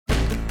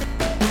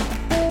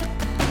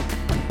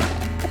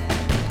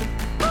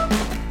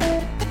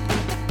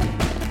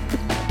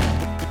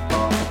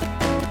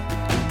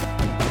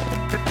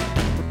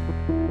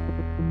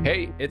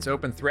It's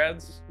Open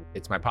Threads.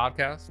 It's my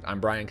podcast.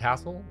 I'm Brian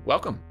Castle.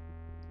 Welcome.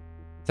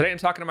 Today I'm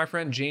talking to my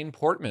friend Jane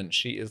Portman.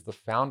 She is the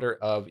founder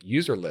of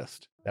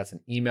Userlist. That's an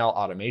email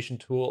automation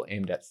tool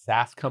aimed at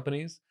SaaS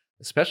companies,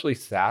 especially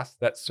SaaS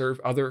that serve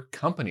other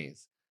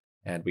companies.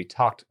 And we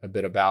talked a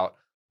bit about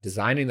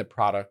designing the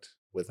product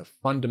with a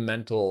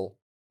fundamental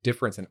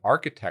difference in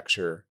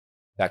architecture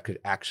that could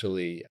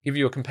actually give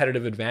you a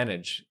competitive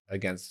advantage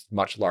against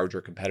much larger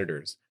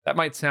competitors. That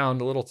might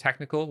sound a little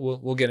technical.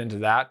 We'll get into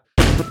that.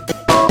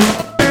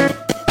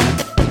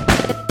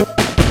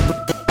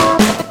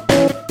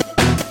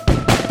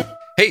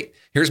 Hey,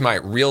 here's my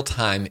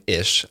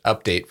real-time-ish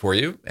update for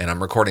you, and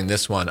I'm recording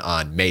this one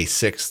on May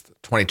 6th,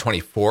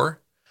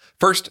 2024.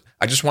 First,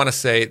 I just want to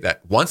say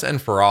that once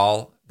and for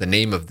all, the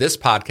name of this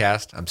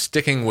podcast, I'm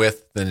sticking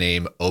with the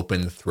name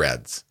Open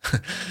Threads.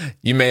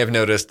 You may have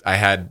noticed I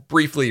had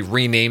briefly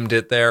renamed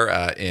it there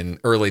in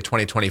early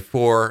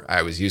 2024.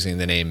 I was using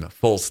the name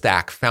Full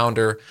Stack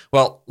Founder.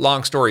 Well,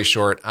 long story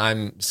short,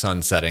 I'm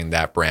sunsetting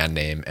that brand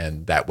name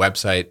and that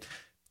website.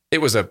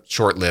 It was a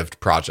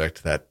short-lived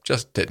project that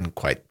just didn't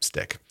quite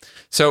stick.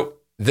 So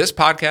this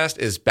podcast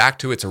is back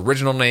to its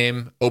original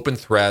name, Open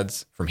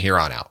Threads, from here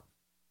on out.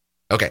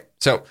 Okay,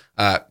 so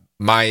as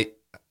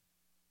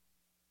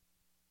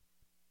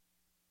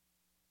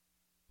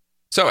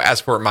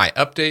for my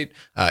update,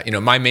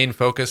 my main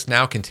focus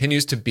now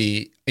continues to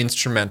be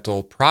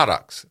instrumental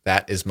products.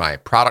 That is my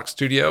product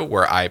studio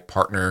where I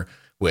partner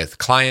with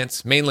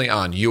clients mainly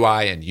on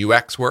UI and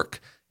UX work.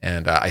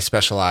 And I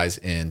specialize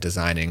in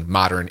designing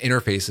modern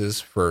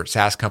interfaces for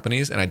SaaS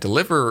companies. And I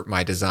deliver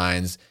my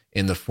designs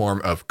in the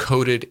form of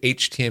coded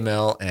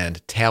HTML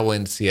and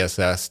Tailwind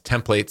CSS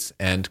templates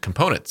and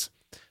components.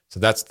 So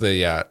that's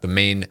the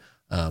main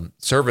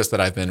service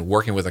that I've been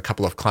working with a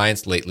couple of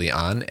clients lately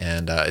on,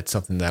 and it's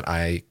something that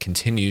I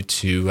continue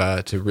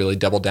to really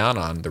double down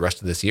on the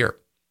rest of this year.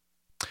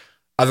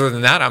 Other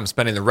than that, I'm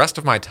spending the rest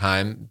of my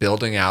time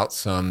building out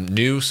some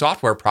new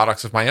software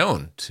products of my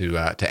own to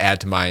add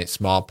to my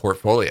small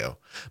portfolio.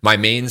 My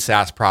main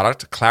SaaS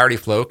product,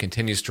 ClarityFlow,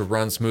 continues to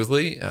run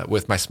smoothly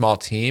with my small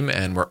team,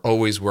 and we're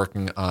always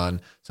working on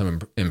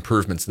some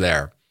improvements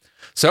there.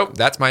 So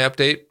that's my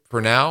update for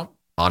now.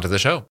 On to the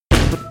show.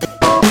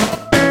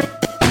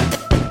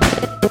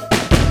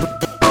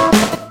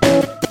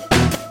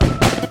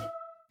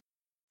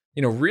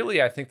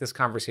 Really, I think this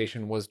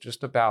conversation was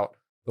just about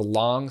the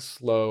long,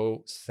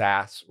 slow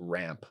SaaS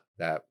ramp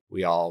that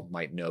we all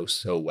might know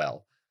so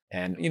well.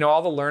 And,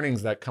 all the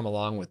learnings that come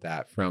along with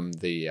that from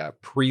the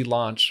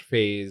pre-launch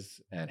phase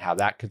and how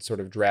that could sort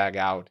of drag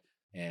out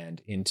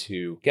and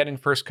into getting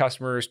first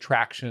customers,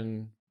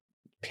 traction,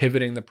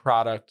 pivoting the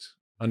product,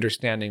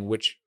 understanding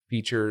which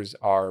features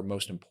are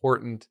most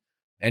important,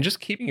 and just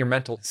keeping your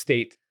mental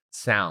state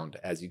sound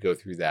as you go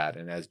through that.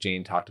 And as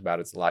Jane talked about,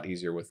 it's a lot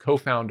easier with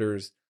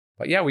co-founders.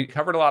 But yeah, we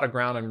covered a lot of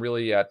ground and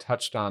really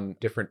touched on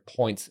different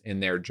points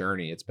in their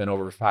journey. It's been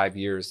over 5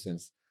 years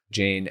since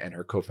Jane and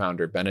her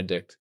co-founder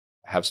Benedict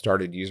have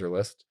started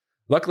Userlist.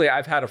 Luckily,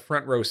 I've had a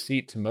front row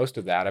seat to most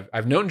of that.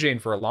 I've known Jane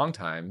for a long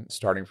time,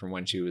 starting from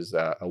when she was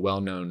a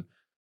well-known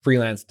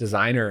freelance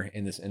designer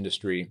in this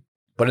industry.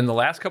 But in the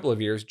last couple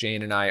of years,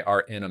 Jane and I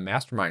are in a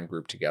mastermind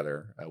group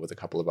together with a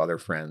couple of other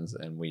friends,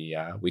 and we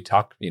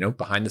talk,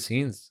 behind the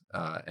scenes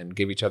and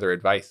give each other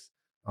advice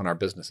on our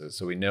businesses.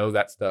 So we know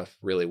that stuff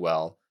really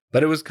well.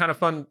 But it was kind of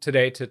fun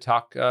today to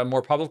talk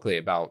more publicly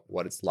about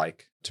what it's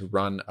like to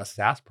run a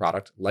SaaS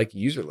product like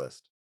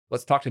Userlist.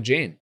 Let's talk to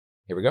Jane.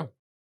 Here we go.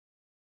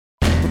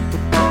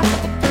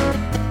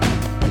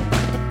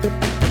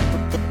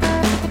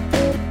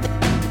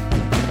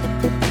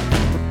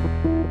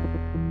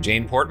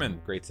 Jane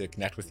Portman, great to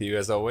connect with you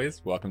as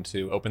always. Welcome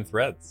to Open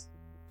Threads.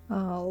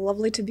 Oh,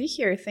 lovely to be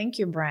here. Thank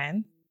you,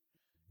 Brian.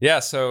 Yeah,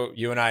 so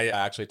you and I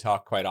actually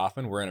talk quite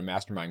often. We're in a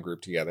mastermind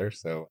group together,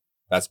 so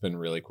that's been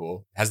really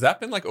cool. Has that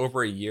been like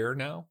over a year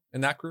now in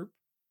that group?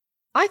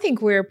 I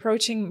think we're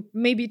approaching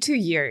maybe 2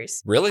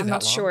 years. Really? I'm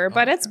not sure,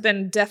 but it's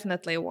been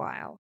definitely a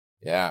while.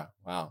 Yeah,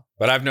 wow.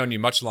 But I've known you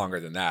much longer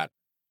than that.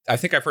 I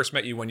think I first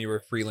met you when you were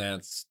a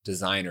freelance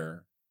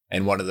designer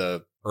and one of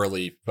the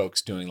early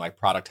folks doing like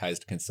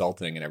productized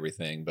consulting and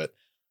everything. But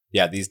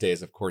yeah, these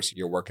days, of course,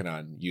 you're working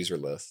on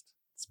Userlist.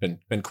 It's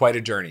been quite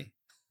a journey.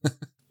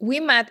 We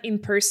met in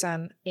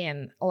person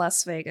in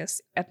Las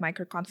Vegas at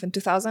MicroConf in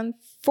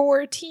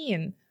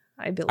 2014,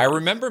 I believe. I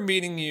remember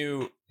meeting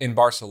you in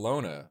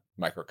Barcelona,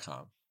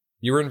 MicroConf.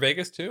 You were in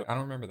Vegas too? I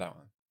don't remember that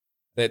one.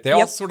 They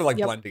all sort of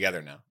blend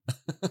together now.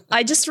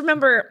 I just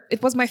remember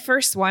it was my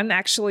first one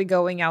actually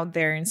going out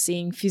there and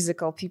seeing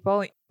physical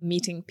people,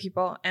 meeting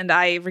people. And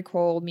I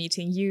recall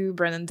meeting you,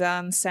 Brennan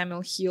Dunn,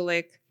 Samuel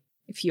Hewlick,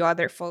 a few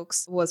other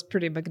folks. It was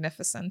pretty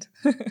magnificent.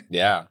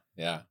 Yeah.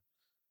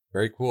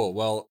 Very cool.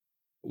 Well,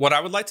 what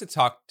I would like to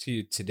talk to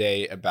you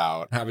today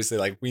about,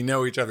 obviously, we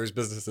know each other's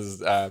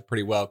businesses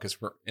pretty well because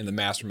we're in the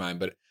mastermind,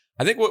 but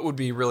I think what would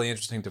be really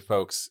interesting to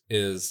folks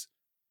is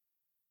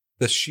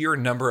the sheer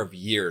number of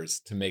years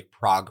to make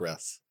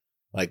progress,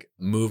 like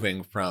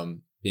moving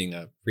from being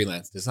a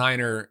freelance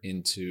designer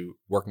into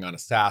working on a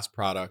SaaS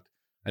product.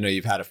 I know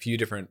you've had a few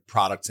different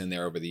products in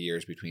there over the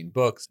years between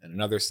books and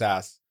another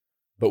SaaS.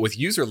 But with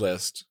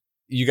Userlist,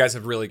 you guys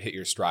have really hit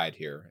your stride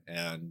here.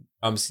 And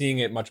I'm seeing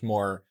it much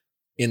more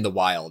in the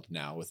wild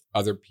now with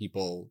other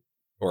people,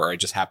 or I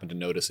just happen to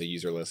notice a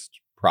Userlist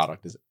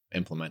product is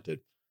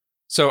implemented.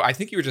 So I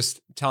think you were just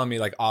telling me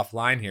like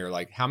offline here,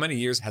 like how many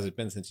years has it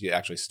been since you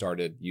actually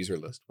started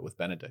Userlist with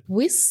Benedict?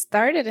 We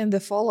started in the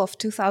fall of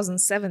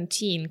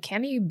 2017.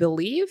 Can you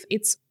believe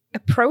it's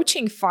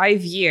approaching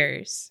 5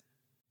 years?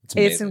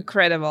 It's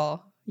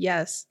incredible.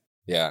 Yes.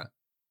 Yeah.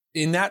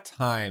 In that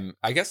time,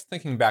 I guess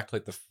thinking back to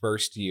like the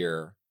first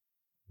year,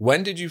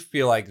 when did you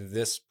feel like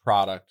this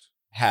product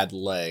had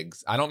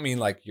legs? I don't mean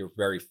like your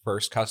very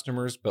first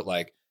customers, but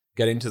like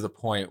getting to the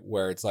point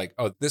where it's like,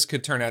 oh, this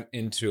could turn out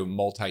into a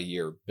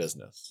multi-year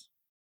business.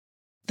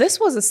 This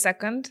was a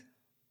second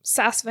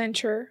SaaS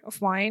venture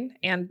of mine,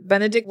 and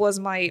Benedict was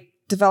my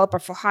developer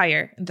for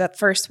hire in that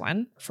first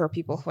one, for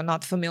people who are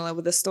not familiar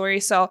with the story.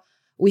 So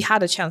we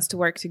had a chance to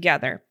work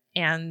together.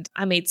 And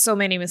I made so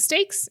many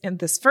mistakes in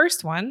this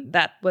first one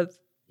that with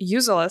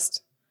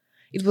Userlist,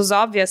 it was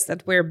obvious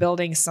that we're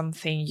building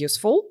something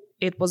useful.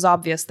 It was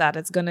obvious that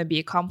it's going to be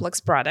a complex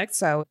product.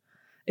 So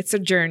it's a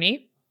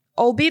journey.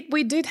 Albeit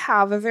we did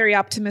have a very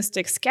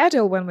optimistic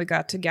schedule when we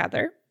got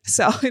together.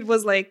 So it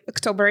was like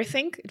October, I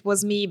think. It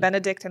was me,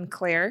 Benedict, and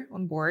Claire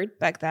on board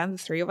back then, the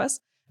three of us.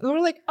 And we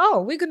were like,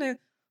 oh, we're going to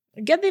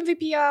get the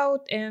MVP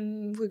out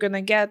and we're going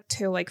to get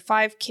to like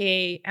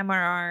 5K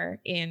MRR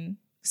in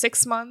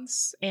 6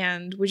 months.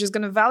 And we're just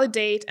going to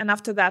validate. And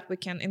after that, we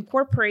can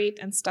incorporate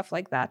and stuff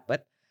like that.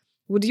 But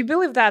would you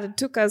believe that it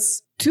took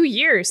us 2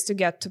 years to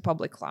get to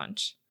public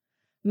launch?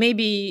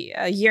 Maybe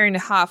a year and a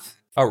half.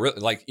 Oh, really?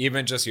 Like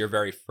even just your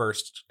very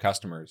first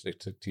customers, it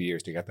took 2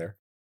 years to get there?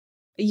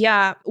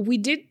 Yeah, we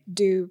did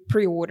do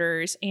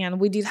pre-orders and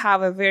we did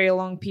have a very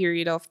long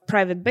period of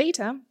private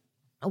beta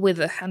with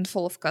a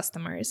handful of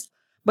customers.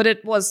 But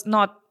it was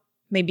not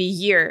maybe a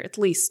year at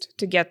least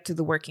to get to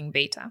the working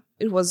beta.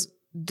 It was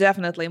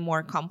definitely a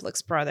more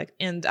complex product.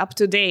 And up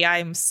to date,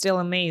 I'm still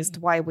amazed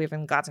why we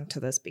haven't gotten to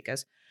this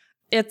because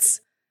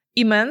it's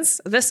immense.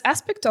 This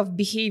aspect of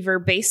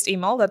behavior-based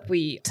email that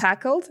we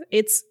tackled,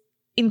 it's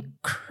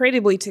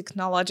incredibly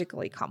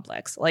technologically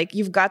complex. Like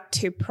you've got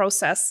to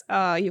process,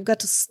 you've got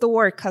to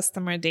store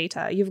customer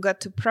data, you've got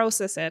to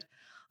process it.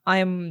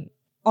 I'm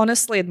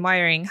honestly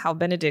admiring how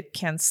Benedict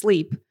can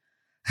sleep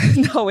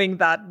knowing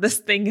that this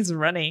thing is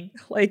running.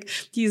 Like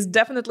he's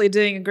definitely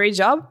doing a great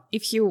job.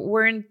 If he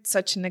weren't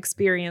such an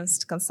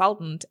experienced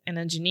consultant and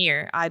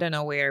engineer, I don't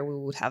know where we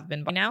would have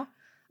been by now.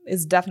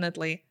 It's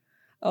definitely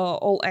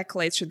all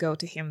accolades should go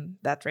to him in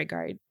that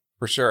regard.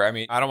 For sure. I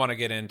mean, I don't want to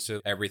get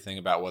into everything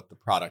about what the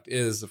product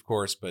is, of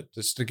course, but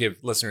just to give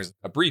listeners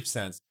a brief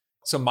sense.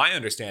 So my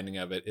understanding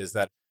of it is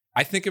that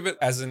I think of it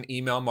as an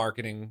email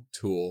marketing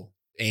tool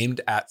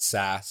aimed at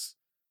SaaS,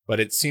 but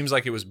it seems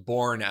like it was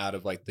born out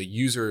of like the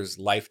user's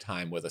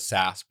lifetime with a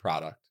SaaS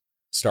product,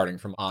 starting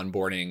from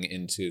onboarding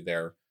into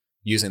their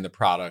using the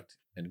product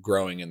and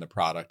growing in the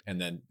product.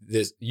 And then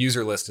this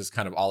Userlist is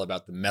kind of all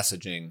about the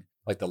messaging,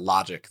 like the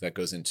logic that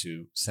goes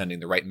into sending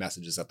the right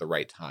messages at the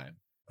right time.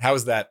 How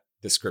is that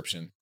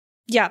description?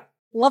 Yeah,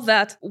 love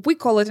that. We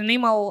call it an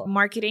email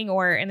marketing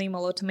or an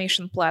email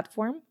automation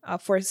platform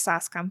for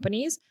SaaS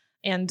companies.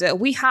 And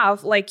we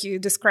have, like you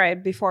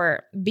described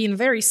before, been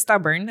very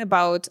stubborn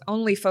about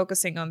only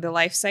focusing on the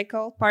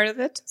lifecycle part of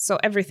it. So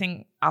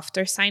everything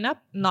after sign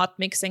up, not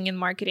mixing in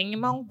marketing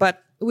email,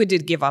 but we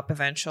did give up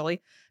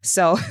eventually.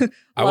 So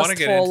I want to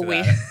get into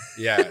that.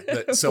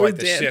 Yeah. So like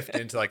the shift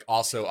into like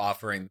also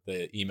offering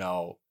the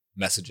email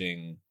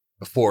messaging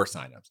before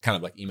signups, kind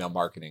of like email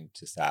marketing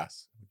to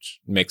SaaS, which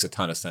makes a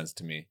ton of sense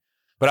to me.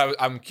 But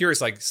I'm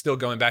curious, like still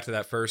going back to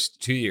that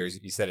first 2 years,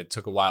 you said it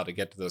took a while to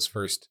get to those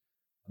first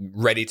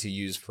ready to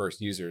use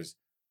first users.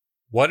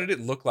 What did it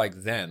look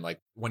like then?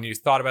 Like when you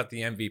thought about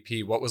the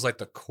MVP, what was like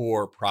the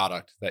core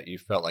product that you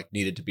felt like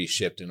needed to be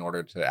shipped in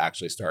order to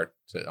actually start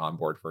to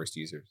onboard first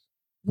users?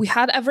 We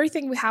had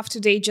everything we have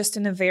today just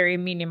in a very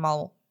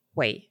minimal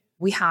way.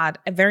 We had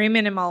a very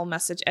minimal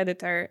message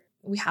editor.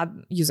 We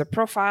had user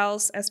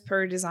profiles as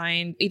per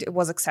design. It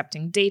was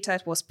accepting data.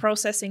 It was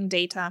processing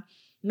data.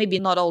 Maybe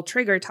not all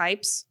trigger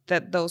types,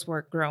 that those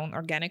were grown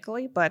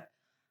organically, but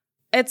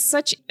it's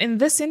such, in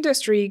this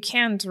industry, you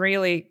can't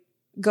really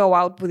go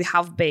out with a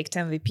half-baked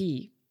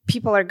MVP.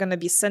 People are going to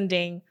be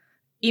sending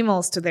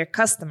emails to their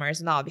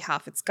customers on our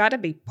behalf. It's got to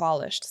be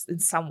polished in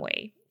some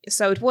way.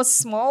 So it was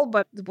small,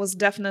 but it was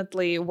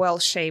definitely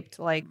well-shaped,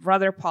 like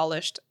rather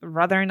polished,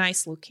 rather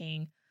nice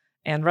looking,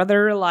 and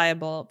rather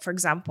reliable. For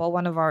example,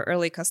 one of our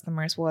early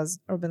customers was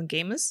Urban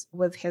Gamers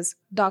with his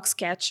Dog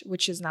Sketch,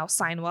 which is now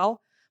Signwell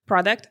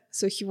product.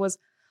 So he was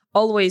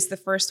always the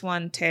first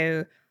one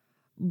to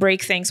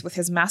break things with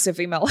his massive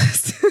email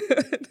list.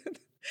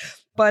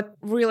 But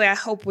really, I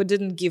hope we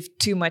didn't give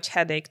too much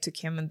headache to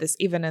him in this,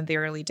 even in the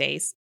early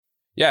days.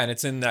 Yeah, and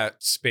it's in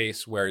that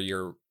space where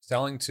you're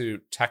selling to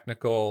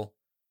technical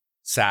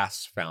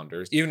SaaS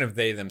founders, even if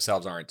they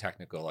themselves aren't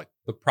technical, like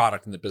the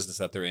product and the business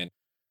that they're in.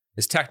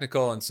 is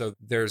technical. And so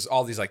there's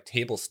all these like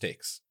table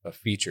stakes of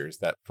features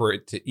that for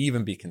it to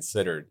even be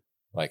considered,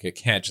 like it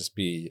can't just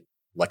be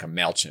like a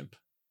MailChimp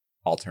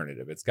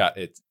alternative. It's got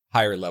its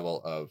higher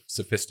level of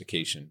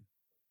sophistication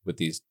with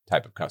these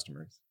type of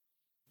customers.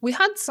 We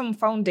had some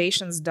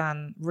foundations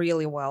done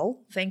really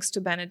well, thanks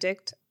to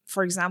Benedict.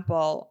 For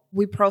example,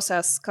 we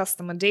process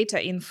customer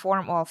data in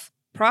form of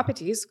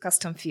properties,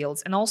 custom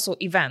fields, and also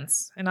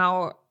events. And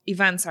our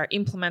events are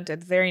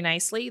implemented very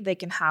nicely. They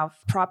can have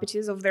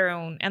properties of their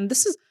own. And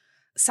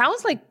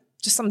sounds like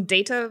just some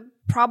data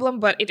problem,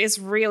 but it is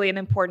really an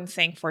important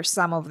thing for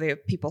some of the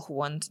people who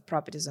want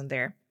properties in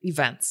their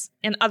events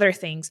and other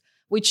things,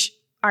 which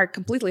are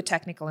completely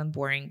technical and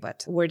boring,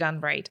 but were done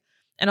right.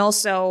 And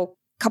also,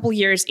 a couple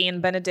years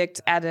in,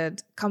 Benedict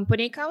added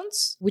company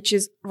accounts, which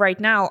is right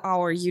now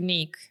our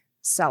unique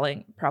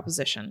selling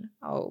proposition,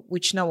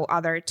 which no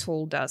other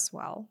tool does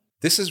well.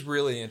 This is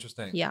really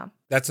interesting. Yeah.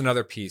 That's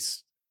another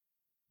piece.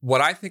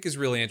 What I think is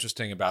really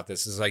interesting about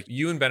this is like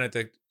you and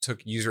Benedict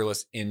took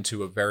Userlist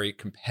into a very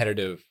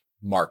competitive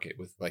market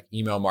with like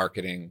email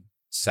marketing,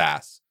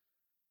 SaaS.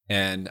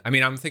 And I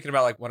mean, I'm thinking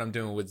about like what I'm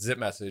doing with Zip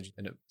Message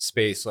in a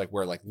space like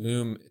where like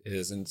Loom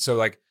is. And so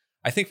like,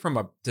 I think from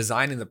a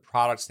designing the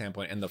product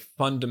standpoint and the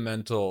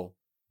fundamental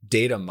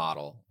data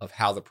model of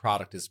how the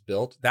product is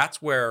built,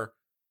 that's where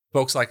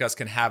folks like us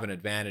can have an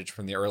advantage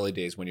from the early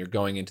days when you're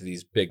going into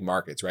these big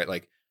markets, right?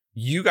 Like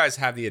you guys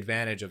have the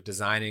advantage of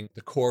designing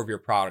the core of your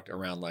product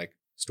around like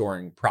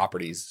storing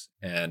properties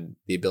and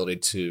the ability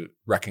to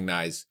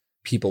recognize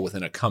people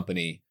within a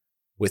company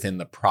within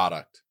the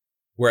product.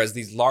 Whereas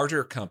these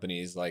larger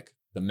companies like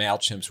the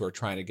MailChimps who are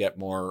trying to get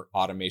more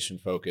automation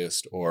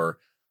focused or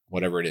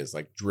whatever it is,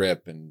 like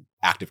Drip and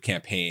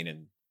ActiveCampaign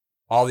and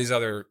all these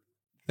other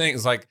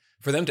things, like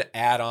for them to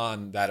add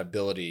on that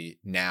ability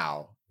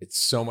now, it's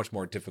so much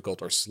more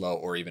difficult or slow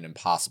or even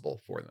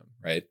impossible for them,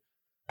 right?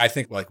 I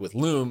think like with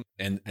Loom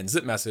and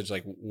Zip Message,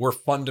 like we're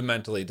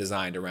fundamentally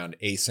designed around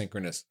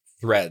asynchronous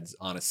threads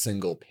on a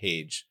single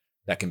page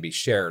that can be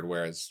shared,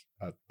 whereas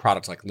a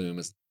product like Loom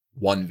is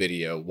one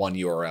video, one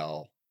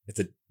URL. It's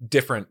a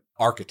different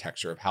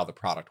architecture of how the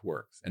product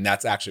works. And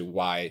that's actually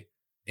why,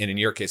 and in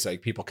your case,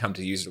 like people come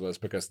to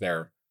Userlist because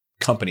they're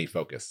company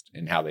focused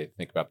in how they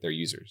think about their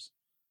users.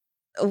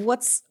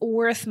 What's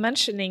worth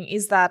mentioning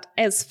is that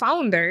as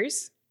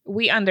founders,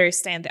 we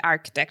understand the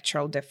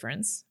architectural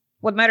difference.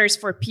 What matters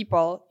for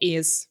people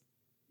is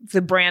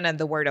the brand and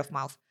the word of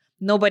mouth.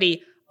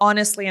 Nobody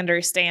honestly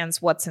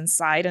understands what's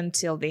inside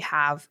until they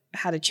have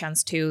had a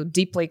chance to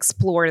deeply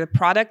explore the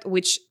product,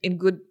 which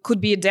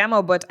could be a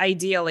demo, but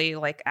ideally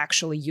like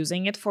actually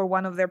using it for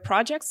one of their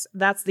projects.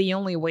 That's the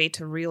only way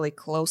to really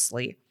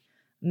closely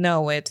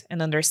know it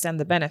and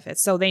understand the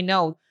benefits. So they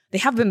know they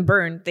have been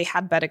burned. They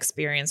had bad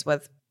experience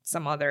with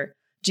some other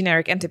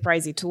generic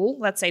enterprisey tool.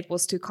 Let's say it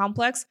was too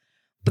complex,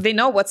 but they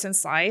know what's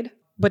inside.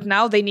 But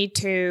now they need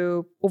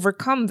to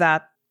overcome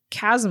that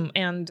chasm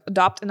and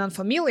adopt an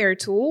unfamiliar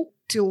tool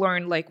to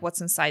learn like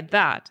what's inside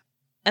that.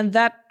 And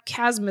that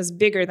chasm is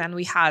bigger than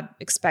we had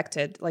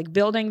expected. Like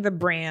building the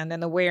brand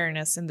and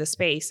awareness in the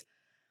space,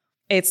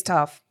 it's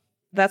tough.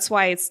 That's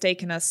why it's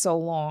taken us so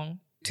long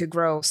to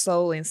grow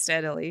slowly and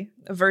steadily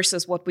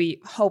versus what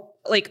we hope.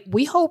 Like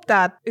we hope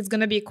that it's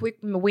going to be a quick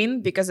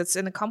win because it's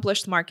an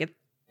accomplished market.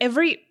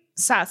 Every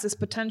SaaS is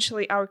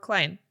potentially our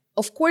client.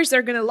 Of course,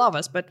 they're going to love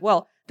us, but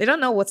well, they don't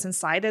know what's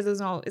inside. They don't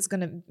know it's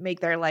going to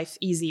make their life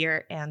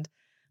easier and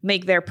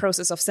make their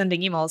process of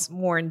sending emails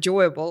more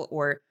enjoyable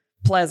or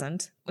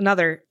pleasant.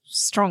 Another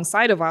strong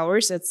side of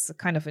ours, it's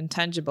kind of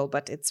intangible,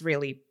 but it's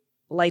really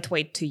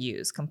lightweight to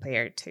use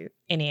compared to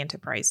any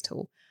enterprise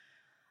tool.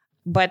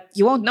 But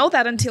you won't know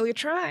that until you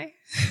try.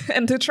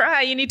 And to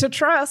try, you need to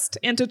trust.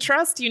 And to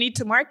trust, you need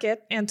to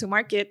market. And to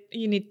market,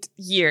 you need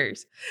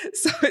years.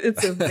 So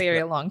it's a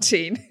very long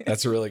chain.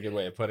 That's a really good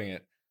way of putting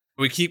it.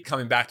 We keep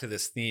coming back to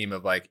this theme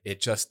of like,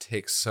 it just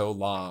takes so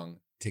long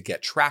to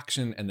get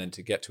traction and then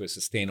to get to a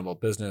sustainable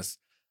business.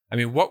 I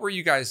mean, what were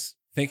you guys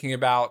thinking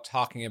about,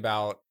 talking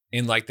about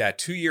in like that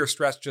 2-year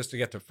stretch just to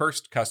get to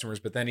first customers,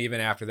 but then even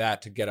after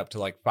that to get up to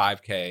like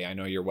 5K? I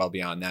know you're well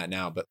beyond that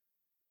now, but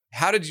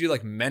how did you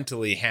like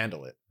mentally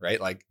handle it, right?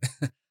 Like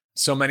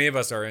so many of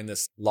us are in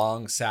this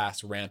long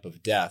SaaS ramp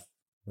of death,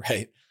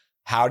 right?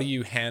 How do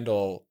you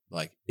handle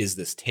like, is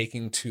this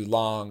taking too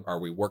long? Are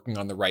we working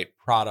on the right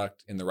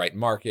product in the right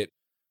market?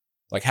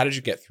 Like, how did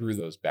you get through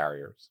those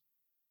barriers?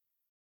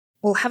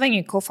 Well, having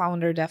a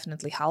co-founder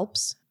definitely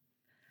helps.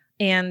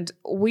 And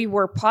we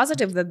were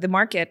positive that the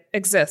market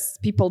exists.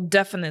 People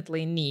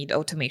definitely need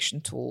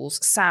automation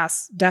tools.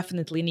 SaaS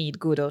definitely need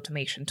good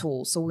automation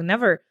tools. So we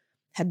never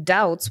had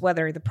doubts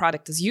whether the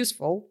product is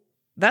useful.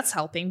 That's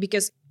helping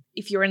because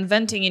if you're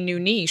inventing a new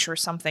niche or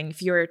something,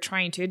 if you're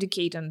trying to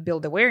educate and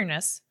build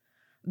awareness,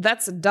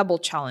 that's a double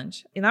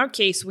challenge. In our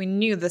case, we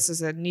knew this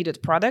is a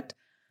needed product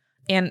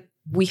and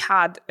we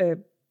had a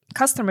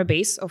customer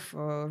base of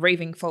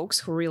raving folks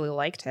who really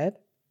liked it.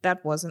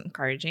 That was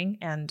encouraging.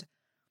 And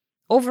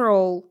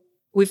overall,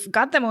 we've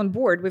got them on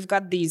board. We've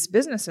got these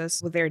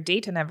businesses with their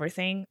data and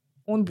everything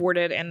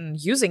onboarded and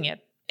using it.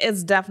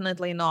 It's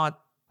definitely not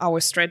our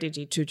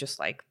strategy to just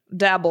like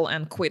dabble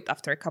and quit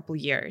after a couple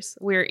of years.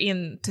 We're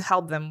in to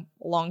help them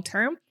long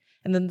term.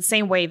 And then the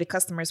same way the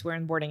customers we're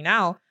onboarding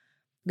now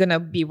gonna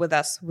be with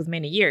us with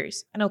many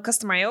years. I know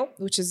Customer.io,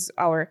 which is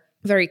our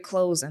very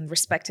close and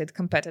respected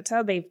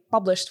competitor, they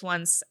published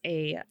once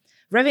a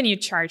revenue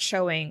chart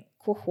showing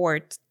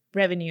cohort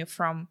revenue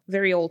from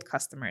very old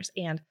customers.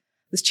 And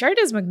this chart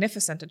is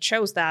magnificent. It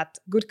shows that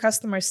good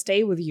customers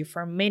stay with you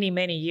for many,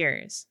 many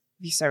years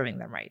if you're serving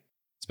them right.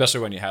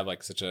 Especially when you have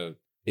like such a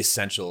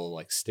essential,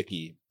 like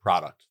sticky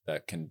product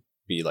that can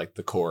be like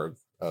the core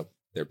of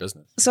their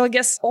business. So I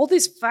guess all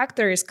these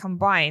factors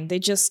combined, they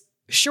just,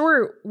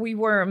 sure, we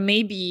were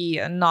maybe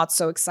not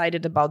so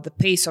excited about the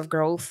pace of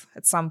growth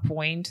at some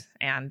point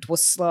and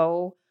was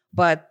slow,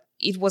 but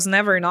it was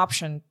never an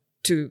option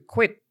to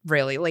quit,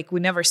 really. Like,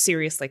 we never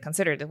seriously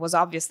considered it. It was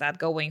obvious that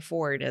going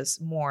forward is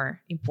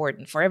more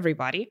important for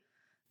everybody.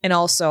 And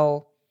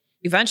also,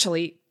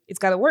 eventually, it's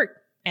got to work.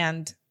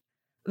 And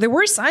there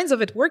were signs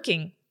of it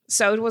working.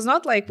 So it was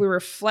not like we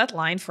were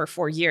flatlined for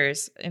 4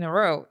 years in a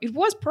row. It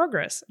was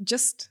progress.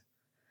 Just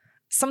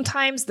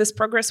sometimes this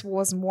progress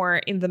was more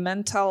in the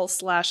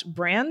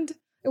mental/brand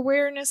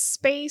awareness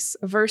space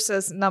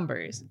versus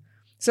numbers.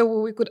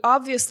 So we could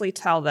obviously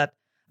tell that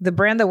the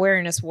brand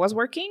awareness was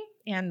working.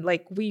 And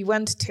like, we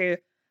went to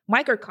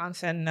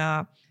MicroConf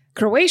in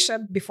Croatia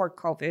before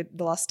COVID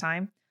the last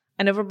time,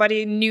 and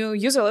everybody knew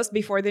Userlist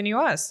before they knew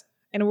us.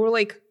 And we were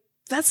like,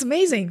 that's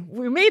amazing.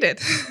 We made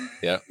it.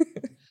 Yeah.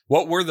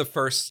 What were the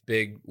first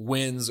big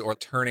wins or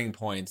turning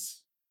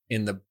points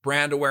in the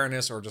brand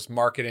awareness or just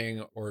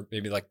marketing or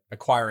maybe like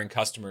acquiring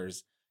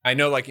customers? I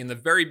know like in the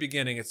very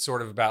beginning, it's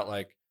sort of about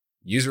like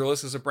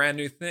Userlist is a brand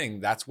new thing.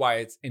 That's why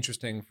it's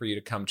interesting for you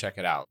to come check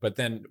it out. But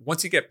then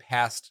once you get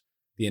past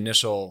the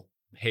initial,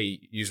 hey,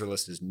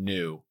 Userlist is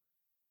new,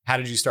 how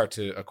did you start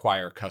to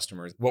acquire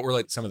customers? What were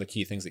like some of the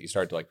key things that you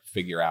started to like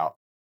figure out?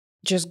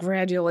 Just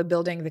gradually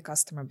building the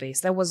customer base.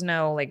 There was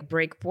no like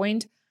break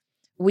point.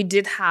 We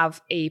did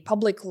have a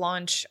public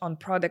launch on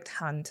Product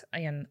Hunt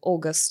in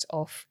August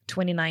of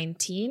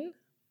 2019,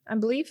 I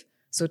believe.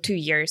 So 2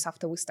 years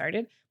after we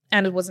started.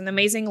 And it was an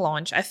amazing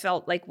launch. I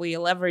felt like we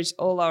leveraged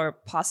all our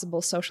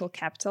possible social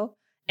capital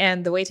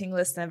and the waiting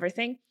list and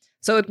everything.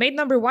 So it made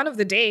number one of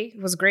the day.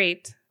 It was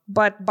great.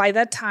 But by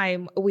that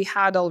time, we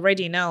had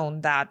already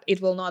known that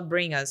it will not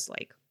bring us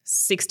like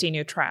 60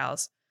 new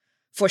trials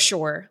for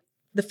sure.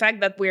 The fact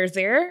that we're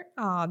there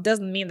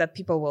doesn't mean that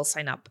people will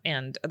sign up.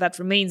 And that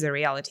remains a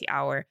reality.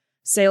 Our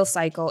sales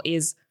cycle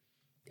is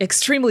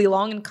extremely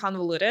long and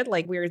convoluted.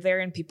 Like, we're there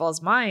in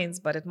people's minds,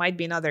 but it might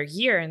be another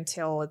year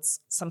until it's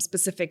some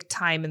specific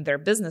time in their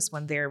business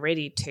when they're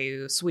ready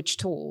to switch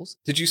tools.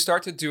 Did you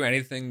start to do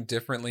anything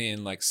differently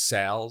in like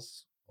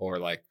sales or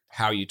like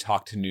how you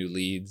talk to new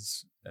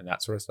leads and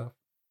that sort of stuff?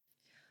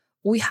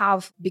 We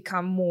have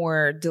become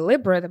more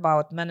deliberate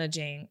about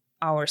managing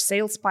our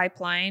sales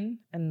pipeline,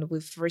 and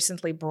we've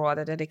recently brought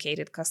a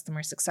dedicated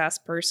customer success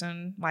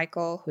person,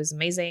 Michael, who's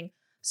amazing.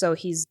 So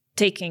he's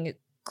taking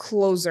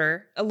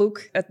closer a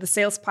look at the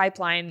sales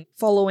pipeline,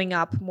 following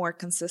up more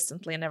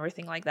consistently and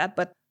everything like that.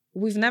 But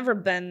we've never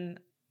been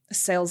a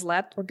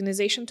sales-led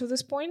organization to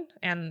this point,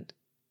 and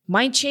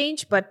might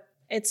change, but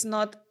it's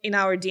not in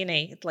our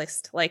DNA, at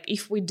least. Like,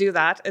 if we do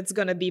that, it's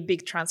going to be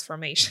big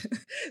transformation.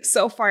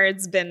 So far,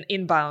 it's been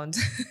inbound.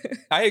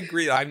 I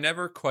agree. I've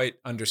never quite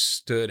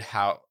understood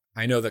how.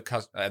 I know that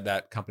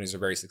that companies are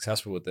very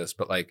successful with this,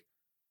 but like,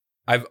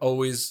 I've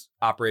always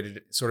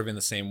operated sort of in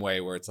the same way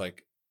where it's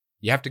like,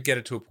 you have to get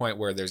it to a point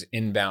where there's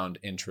inbound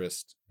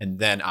interest and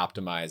then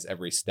optimize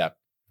every step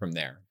from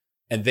there.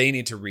 And they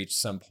need to reach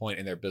some point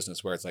in their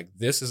business where it's like,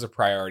 this is a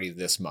priority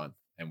this month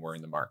and we're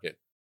in the market.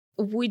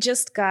 We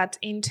just got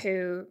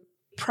into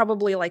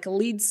probably like a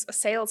leads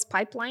sales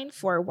pipeline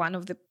for one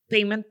of the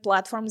payment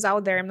platforms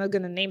out there. I'm not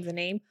going to name the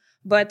name,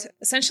 but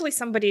essentially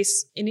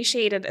somebody's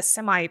initiated a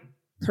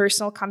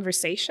semi-personal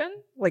conversation,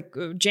 like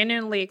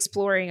genuinely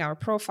exploring our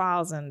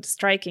profiles and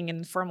striking an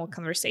informal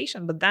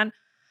conversation. But then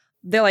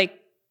they like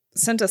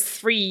sent us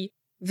 3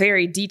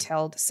 very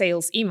detailed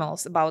sales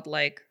emails about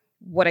like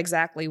what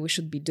exactly we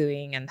should be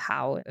doing and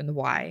how and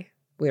why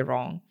we're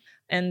wrong.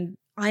 And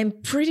I'm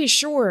pretty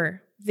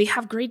sure they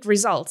have great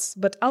results,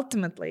 but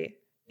ultimately,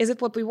 is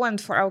it what we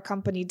want for our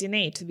company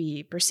DNA to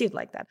be perceived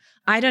like that?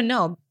 I don't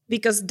know,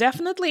 because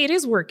definitely it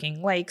is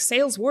working. Like,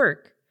 sales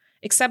work,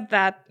 except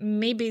that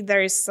maybe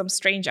there is some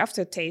strange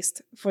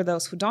aftertaste for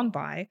those who don't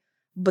buy.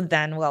 But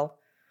then, well,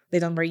 they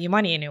don't bring you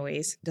money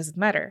anyways. Does it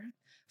matter?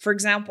 For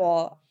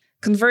example,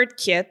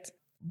 ConvertKit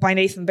by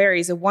Nathan Barry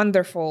is a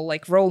wonderful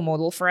like role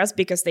model for us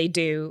because they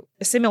do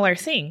a similar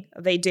thing.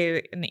 They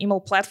do an email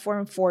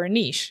platform for a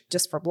niche,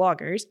 just for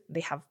bloggers.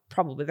 They have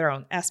probably their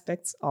own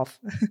aspects of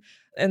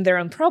and their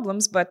own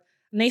problems, but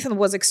Nathan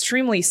was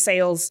extremely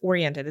sales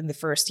oriented in the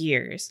first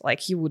years.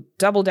 Like, he would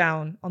double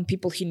down on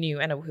people he knew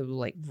and he would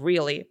like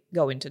really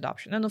go into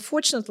adoption. And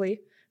unfortunately,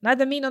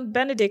 neither me nor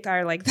Benedict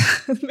are like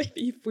that.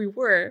 Maybe if we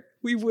were,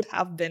 we would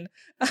have been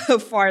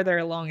farther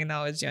along in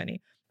our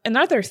journey.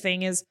 Another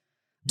thing is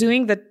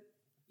doing that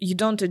you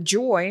don't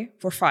enjoy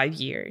for 5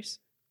 years.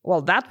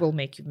 well, that will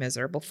make you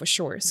miserable for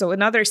sure. So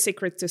another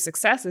secret to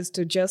success is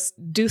to just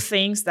do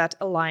things that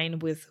align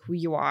with who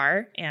you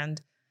are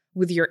and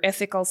with your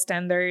ethical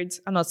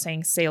standards. I'm not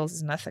saying sales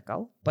is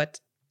unethical,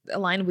 but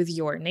align with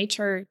your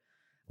nature,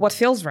 what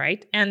feels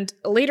right. And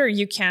later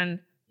you can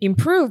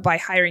improve by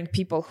hiring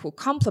people who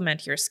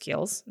complement your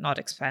skills, not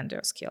expand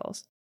your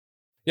skills.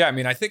 Yeah, I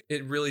mean, I think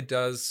it really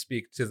does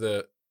speak to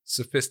the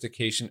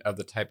sophistication of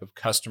the type of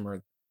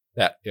customer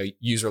that a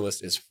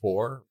Userlist is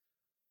for.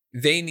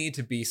 They need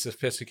to be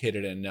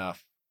sophisticated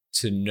enough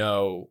to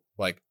know,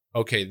 like,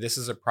 okay, this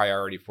is a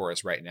priority for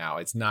us right now.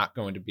 It's not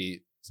going to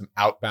be some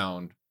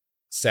outbound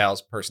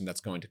salesperson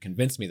that's going to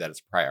convince me that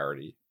it's a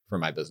priority for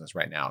my business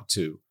right now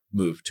to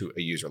move to a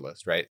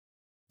Userlist, right?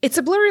 It's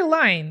a blurry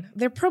line.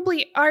 There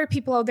probably are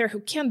people out there who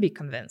can be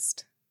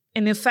convinced.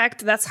 And in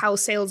fact, that's how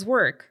sales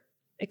work.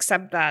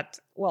 Except that,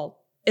 well,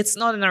 it's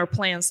not in our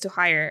plans to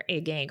hire a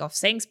gang of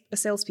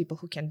salespeople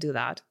who can do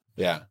that.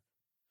 Yeah.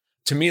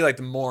 To me, like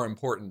the more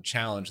important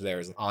challenge there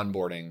is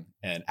onboarding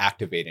and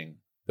activating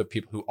the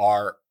people who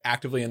are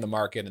actively in the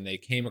market and they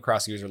came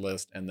across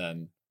Userlist. And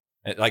then,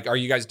 like, are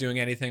you guys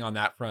doing anything on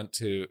that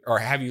front or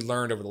have you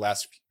learned over the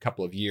last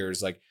couple of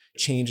years, like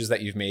changes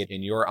that you've made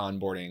in your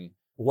onboarding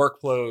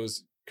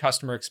workflows,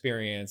 customer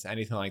experience,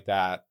 anything like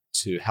that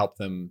to help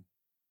them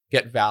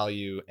get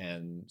value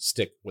and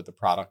stick with the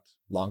product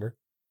longer?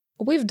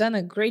 We've done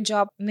a great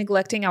job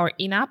neglecting our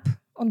in-app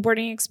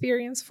onboarding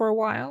experience for a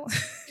while.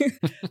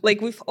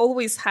 Like we've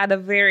always had a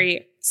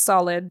very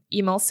solid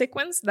email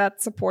sequence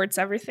that supports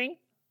everything.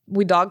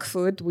 We dog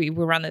food, we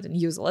run it in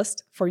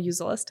Userlist for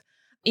Userlist.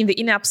 In the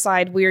in-app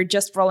side, we're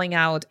just rolling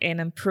out an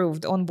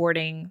improved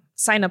onboarding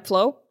sign-up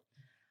flow.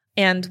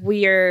 And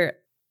we're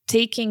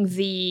taking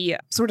the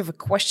sort of a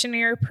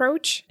questionnaire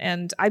approach.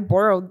 And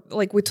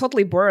we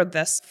totally borrowed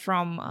this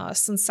from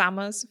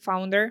Sunsama's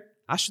founder,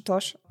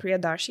 Ashutosh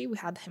Priyadarshi. We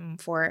had him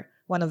for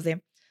one of the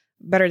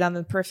Better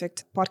Than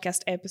Perfect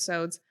podcast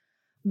episodes.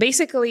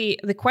 Basically,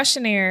 the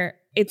questionnaire,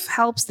 it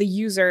helps the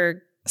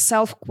user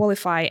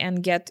self-qualify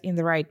and get in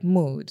the right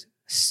mood.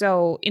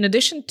 So in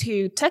addition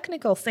to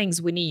technical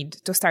things we need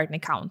to start an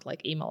account,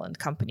 like email and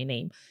company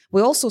name,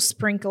 we also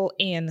sprinkle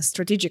in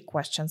strategic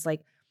questions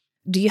like,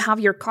 do you have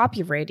your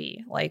copy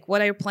ready? Like,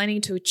 what are you planning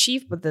to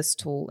achieve with this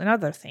tool and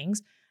other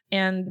things?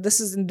 And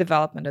this is in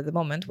development at the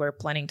moment. We're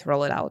planning to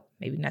roll it out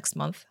maybe next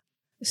month.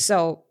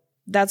 So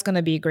that's going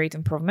to be a great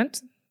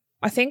improvement,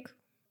 I think.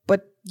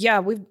 But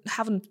yeah, we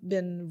haven't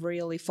been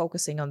really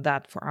focusing on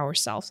that for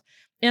ourselves.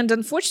 And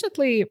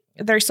unfortunately,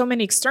 there are so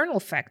many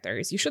external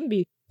factors. You shouldn't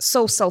be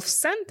so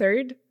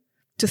self-centered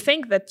to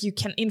think that you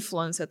can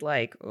influence it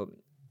like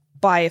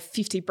by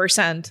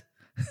 50%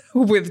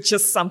 with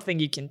just something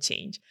you can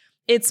change.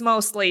 It's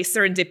mostly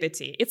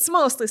serendipity.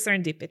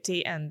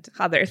 And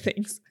other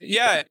things.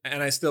 Yeah.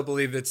 And I still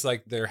believe it's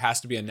like there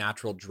has to be a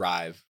natural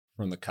drive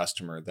from the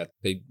customer that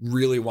they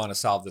really want to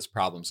solve this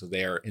problem. So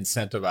they are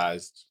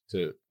incentivized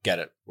to get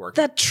it working.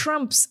 That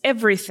trumps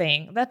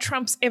everything.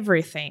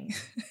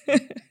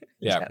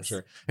 Yeah, yes. For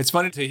sure. It's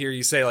funny to hear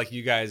you say like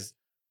you guys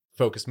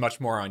focus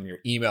much more on your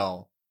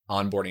email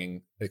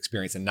onboarding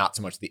experience and not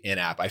so much the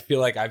in-app. I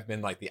feel like I've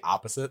been like the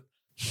opposite.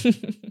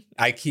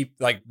 I keep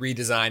like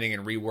redesigning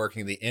and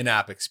reworking the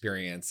in-app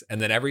experience.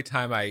 And then every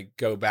time I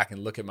go back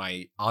and look at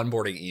my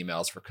onboarding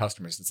emails for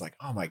customers, it's like,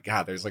 oh my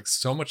God, there's like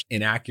so much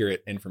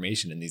inaccurate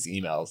information in these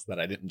emails that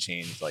I didn't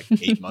change like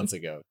 8 months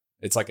ago.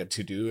 It's like a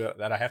to-do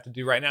that I have to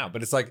do right now.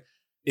 But it's like,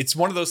 it's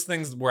one of those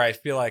things where I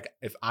feel like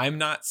if I'm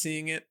not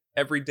seeing it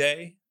every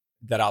day,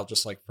 that I'll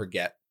just like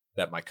forget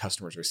that my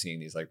customers are seeing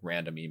these like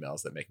random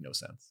emails that make no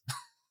sense.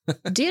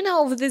 Do you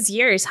know over these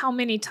years how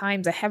many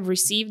times I have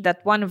received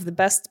that one of the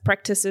best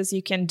practices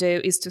you can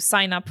do is to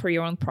sign up for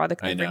your own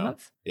product every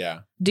month? Yeah.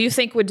 Do you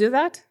think we do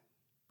that?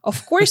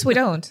 Of course we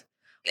don't.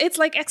 It's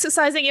like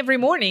exercising every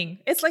morning.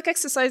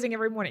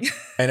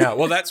 I know.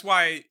 Well, that's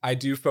why I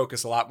do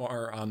focus a lot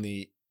more on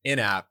the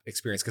in-app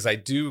experience because I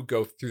do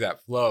go through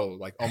that flow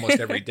like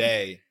almost every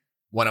day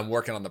when I'm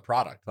working on the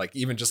product. Like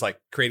even just like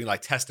creating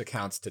like test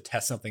accounts to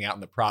test something out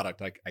in the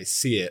product, like I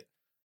see it.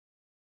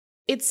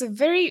 It's a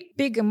very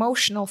big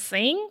emotional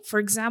thing. For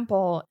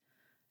example,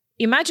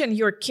 imagine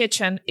your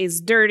kitchen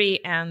is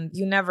dirty and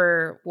you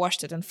never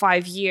washed it in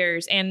 5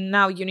 years and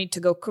now you need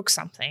to go cook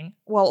something.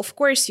 Well, of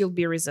course, you'll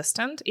be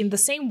resistant. In the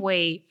same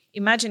way,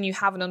 imagine you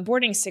have an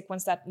onboarding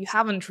sequence that you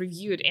haven't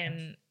reviewed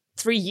in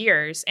 3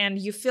 years and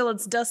you feel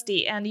it's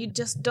dusty and you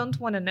just don't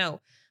want to know.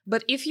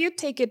 But if you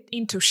take it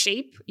into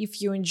shape,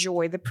 if you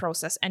enjoy the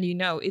process and you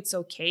know it's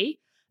okay,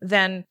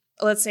 then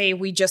let's say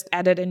we just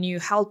added a new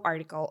help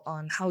article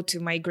on how to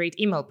migrate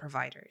email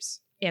providers.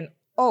 And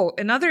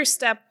another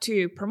step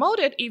to promote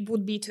it, it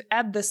would be to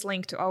add this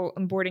link to our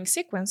onboarding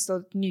sequence so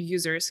that new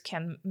users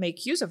can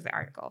make use of the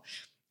article.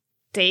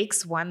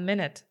 Takes 1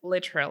 minute,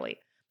 literally.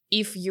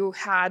 If you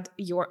had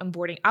your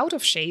onboarding out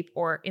of shape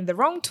or in the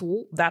wrong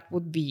tool,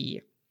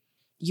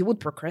 you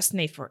would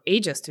procrastinate for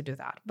ages to do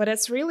that. But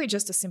it's really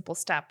just a simple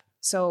step.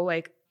 So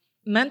like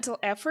mental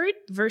effort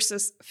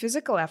versus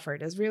physical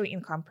effort is really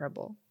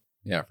incomparable.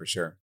 Yeah, for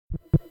sure.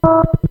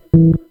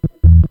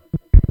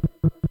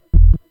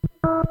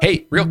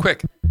 Hey, real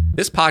quick,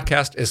 this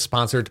podcast is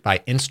sponsored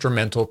by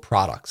Instrumental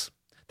Products.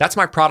 That's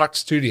my product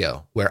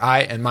studio where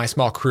I and my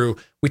small crew,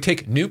 we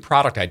take new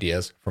product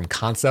ideas from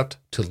concept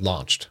to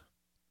launched.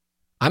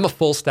 I'm a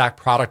full stack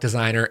product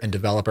designer and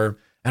developer,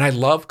 and I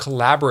love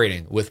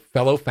collaborating with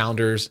fellow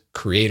founders,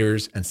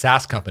 creators, and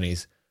SaaS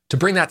companies to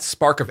bring that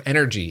spark of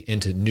energy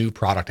into new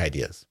product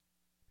ideas.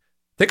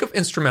 Think of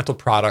Instrumental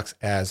Products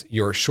as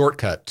your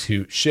shortcut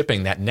to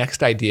shipping that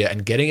next idea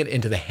and getting it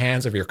into the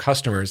hands of your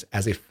customers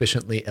as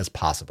efficiently as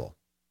possible.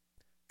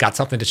 Got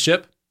something to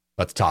ship?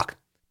 Let's talk.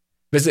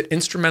 Visit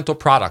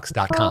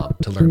instrumentalproducts.com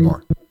to learn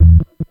more.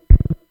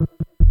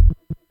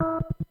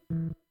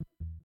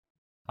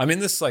 I'm in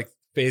this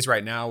phase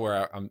right now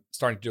where I'm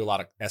starting to do a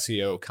lot of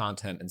SEO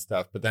content and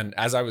stuff. But then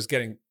as I was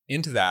getting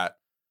into that,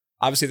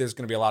 obviously there's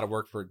going to be a lot of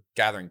work for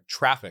gathering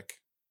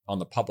traffic on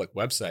the public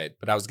website.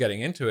 But I was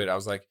getting into it. I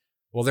was like,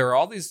 well, there are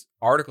all these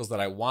articles that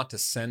I want to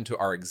send to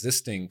our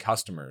existing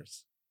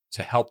customers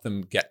to help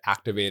them get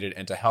activated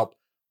and to help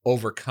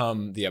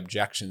overcome the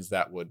objections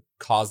that would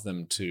cause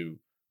them to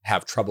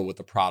have trouble with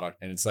the product.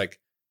 And it's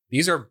like,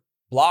 these are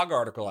blog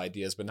article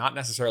ideas, but not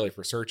necessarily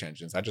for search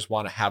engines. I just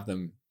want to have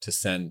them to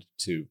send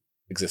to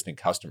existing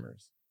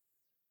customers.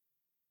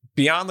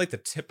 Beyond the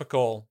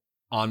typical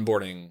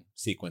onboarding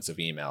sequence of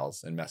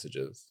emails and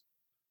messages,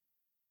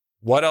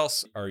 what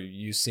else are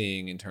you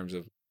seeing in terms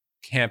of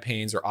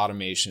campaigns or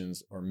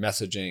automations or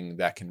messaging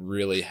that can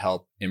really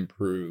help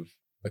improve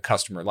the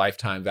customer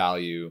lifetime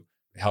value,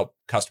 help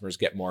customers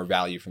get more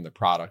value from the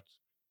product?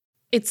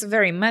 It's a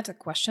very meta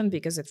question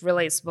because it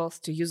relates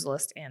both to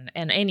Userlist and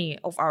any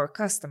of our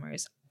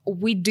customers.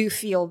 We do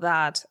feel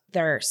that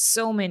there are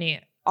so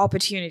many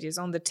opportunities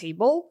on the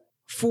table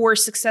for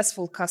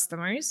successful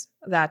customers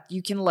that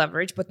you can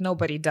leverage, but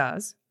nobody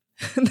does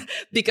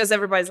because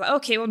everybody's like,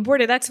 okay,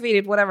 onboarded,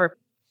 activated, whatever.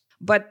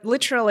 But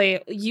literally,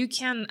 you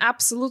can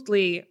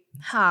absolutely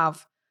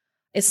have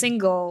a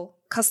single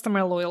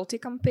customer loyalty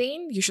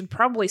campaign. You should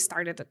probably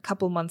start it a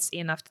couple months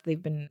in after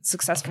they've been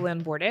successfully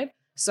onboarded.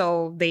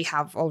 So they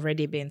have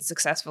already been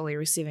successfully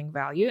receiving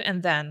value.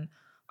 And then,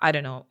 I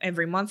don't know,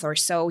 every month or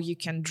so, you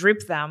can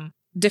drip them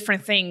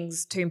different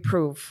things to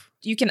improve.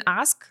 You can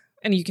ask,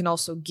 and you can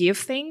also give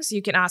things.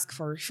 You can ask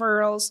for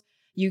referrals.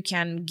 You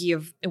can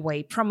give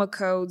away promo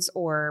codes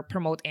or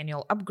promote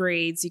annual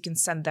upgrades. You can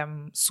send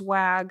them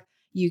swag.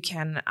 You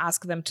can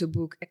ask them to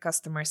book a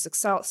customer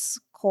success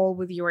call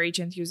with your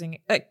agent using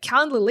a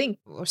Calendly link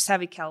or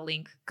SavvyCal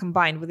link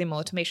combined with email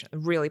automation. A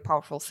really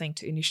powerful thing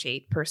to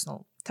initiate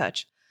personal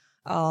touch.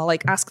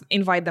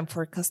 Invite them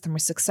for a customer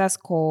success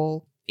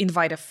call,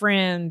 invite a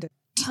friend,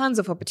 tons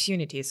of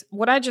opportunities.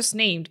 What I just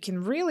named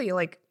can really,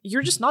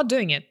 you're just not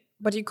doing it,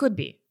 but you could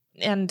be.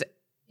 And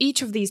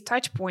each of these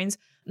touch points,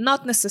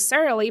 not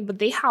necessarily, but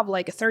they have a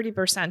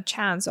 30%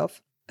 chance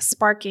of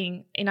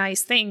sparking a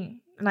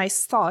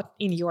nice thought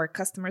in your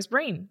customer's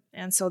brain.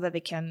 And so that they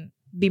can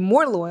be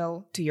more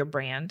loyal to your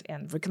brand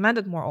and recommend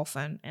it more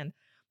often. And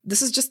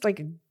this is just a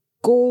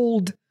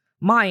gold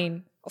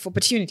mine of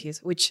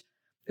opportunities, which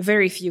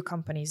very few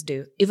companies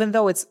do, even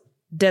though it's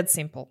dead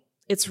simple.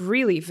 It's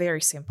really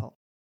very simple.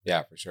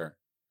 Yeah, for sure.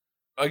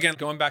 Again,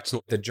 going back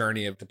to the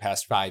journey of the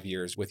past 5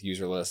 years with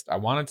Userlist, I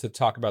wanted to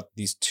talk about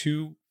these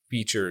two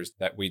features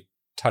that we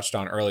touched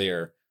on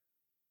earlier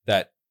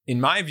that, in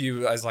my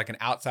view, as an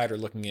outsider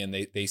looking in,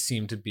 they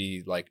seem to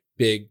be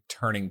big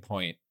turning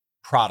point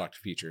product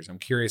features. I'm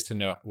curious to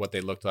know what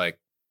they looked like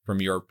from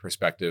your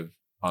perspective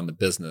on the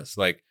business.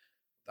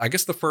 I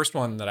guess the first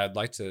one that I'd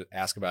like to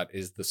ask about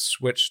is the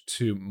switch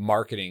to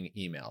marketing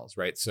emails,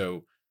 right?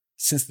 So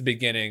since the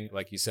beginning,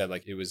 like you said,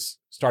 it was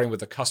starting with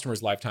the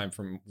customer's lifetime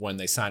from when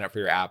they sign up for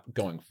your app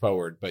going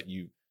forward, but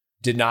you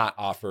did not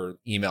offer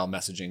email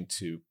messaging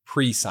to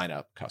pre-sign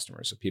up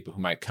customers, so people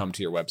who might come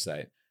to your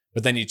website.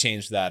 But then you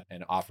changed that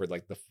and offered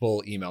the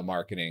full email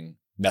marketing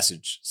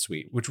message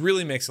suite, which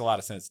really makes a lot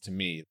of sense to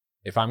me.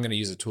 If I'm going to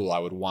use a tool, I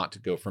would want to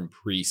go from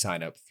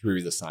pre-sign up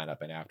through the sign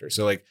up and after.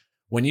 So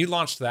when you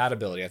launched that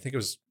ability, I think it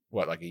was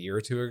a year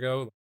or two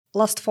ago?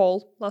 Last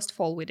fall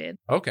we did.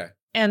 Okay.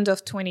 End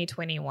of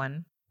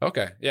 2021.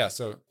 Okay. Yeah.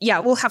 So yeah,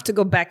 we'll have to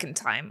go back in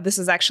time. This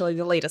is actually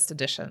the latest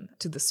addition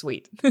to the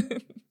suite.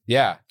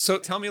 Yeah. So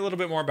tell me a little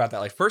bit more about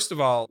that. First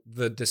of all,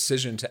 the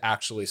decision to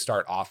actually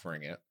start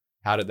offering it.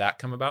 How did that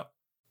come about?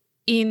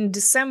 In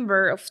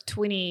December of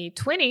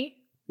 2020,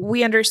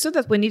 we understood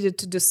that we needed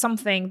to do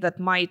something that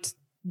might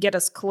get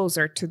us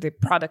closer to the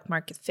product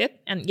market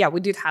fit. And yeah, we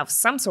did have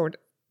some sort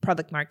of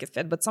product market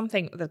fit, but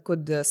something that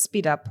could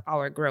speed up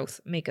our growth,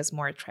 make us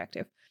more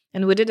attractive.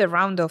 And we did a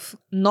round of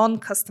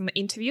non-custom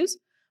interviews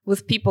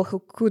with people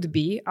who could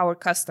be our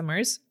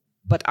customers,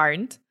 but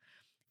aren't.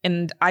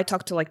 And I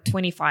talked to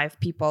 25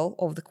 people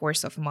over the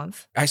course of a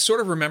month. I sort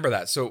of remember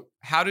that. So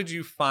how did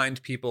you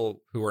find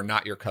people who are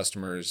not your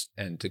customers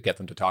and to get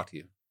them to talk to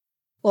you?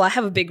 Well, I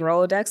have a big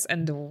Rolodex,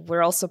 and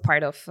we're also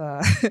part of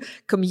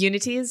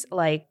communities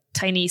like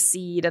Tiny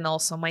Seed and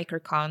also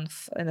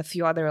MicroConf and a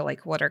few other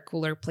water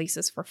cooler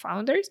places for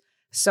founders.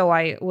 So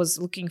I was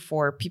looking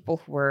for people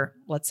who were,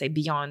 let's say,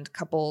 beyond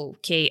couple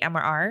K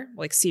MRR,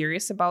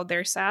 serious about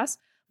their SaaS,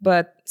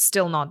 but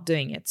still not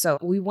doing it. So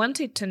we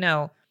wanted to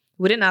know,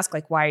 we didn't ask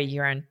like why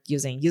you aren't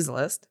using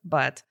Userlist,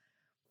 but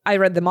I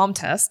read the mom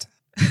test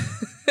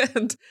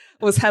and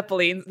was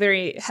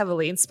very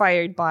heavily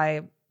inspired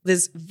by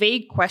these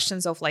vague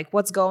questions of like,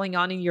 what's going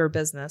on in your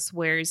business?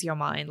 Where is your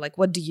mind? Like,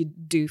 what do you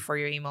do for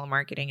your email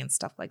marketing and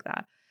stuff like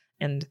that?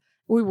 And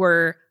we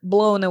were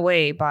blown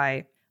away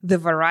by the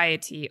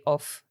variety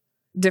of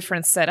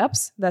different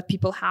setups that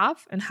people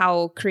have and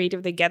how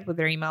creative they get with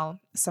their email.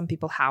 Some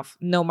people have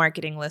no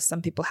marketing list.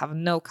 Some people have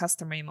no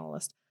customer email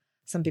list.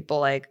 Some people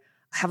like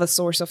have a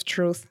source of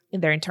truth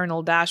in their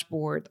internal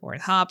dashboard or in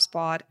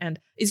HubSpot. And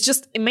it's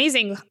just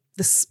amazing.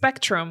 The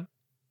spectrum,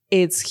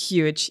 it's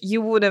huge.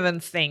 You would even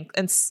think.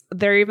 And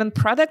there are even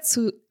products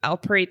who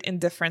operate in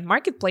different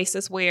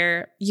marketplaces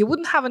where you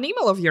wouldn't have an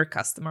email of your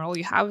customer. All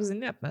you have is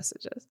in-app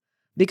messages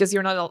because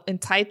you're not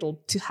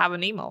entitled to have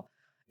an email.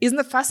 Isn't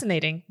it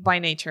fascinating by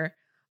nature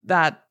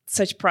that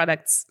such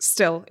products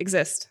still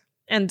exist?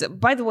 And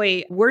by the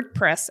way,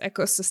 WordPress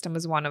ecosystem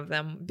is one of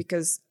them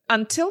because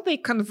until they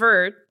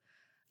convert,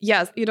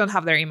 yes, you don't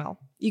have their email.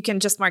 You can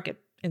just market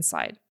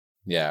inside.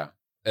 Yeah,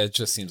 it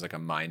just seems like a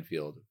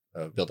minefield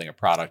of building a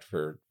product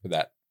for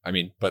that. I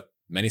mean, but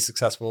many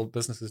successful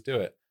businesses do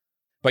it.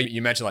 But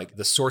you mentioned like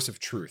the source of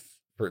truth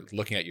for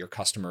looking at your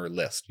customer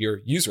list,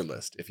 your user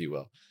list, if you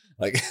will.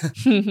 Like,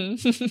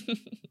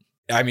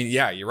 I mean,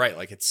 yeah, you're right.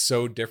 Like it's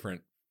so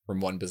different from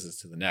one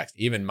business to the next.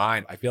 Even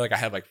mine, I feel like I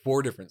have like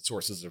 4 different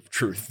sources of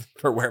truth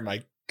for where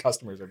my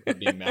customers are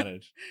being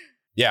managed.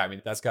 Yeah, I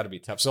mean, that's got to be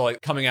tough. So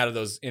like coming out of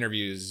those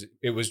interviews,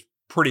 it was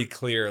pretty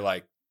clear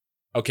like,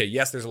 okay,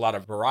 yes, there's a lot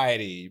of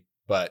variety,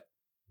 but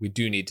we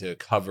do need to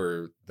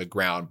cover the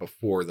ground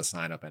before the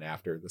sign up and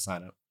after the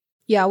sign up.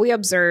 Yeah, we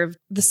observed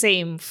the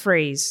same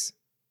phrase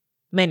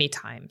many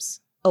times,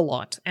 a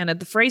lot. And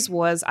the phrase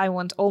was, I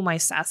want all my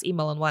SaaS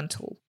email in one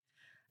tool.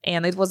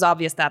 And it was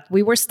obvious that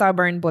we were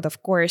stubborn, but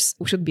of course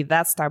we should be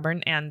that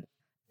stubborn. And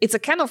it's a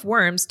can of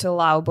worms to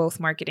allow both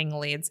marketing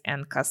leads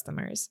and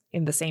customers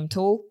in the same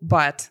tool,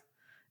 but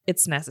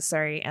it's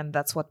necessary and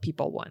that's what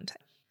people want.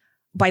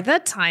 By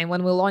that time,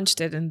 when we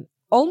launched it, and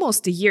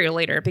almost a year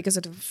later, because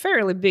it's a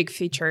fairly big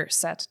feature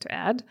set to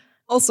add,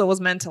 also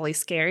was mentally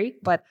scary.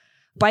 But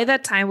by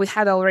that time, we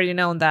had already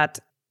known that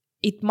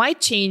it might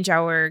change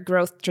our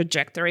growth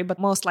trajectory, but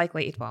most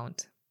likely it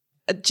won't.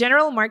 A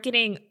general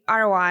marketing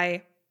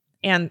ROI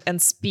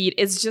and speed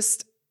is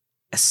just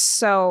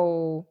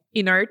so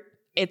inert.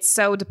 It's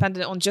so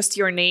dependent on just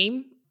your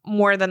name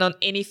more than on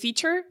any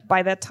feature.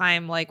 By that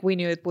time, like we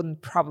knew it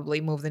wouldn't probably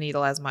move the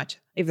needle as much,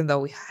 even though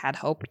we had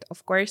hoped,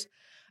 of course.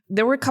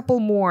 There were a couple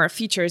more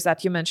features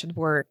that you mentioned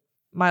were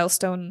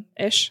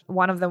milestone-ish.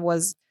 One of them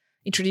was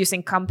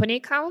introducing company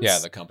accounts. Yeah,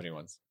 the company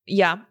ones.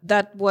 Yeah,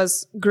 that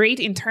was great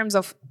in terms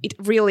of it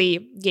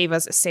really gave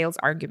us a sales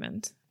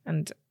argument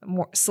and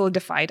more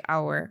solidified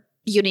our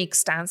unique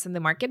stance in the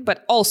market,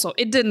 but also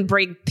it didn't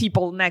bring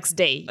people next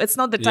day. It's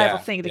not the type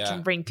of thing that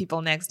can bring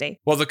people next day.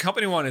 Well, the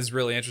company one is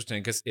really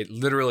interesting because it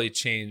literally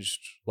changed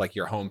like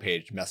your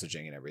homepage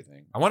messaging and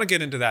everything. I want to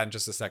get into that in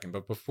just a second,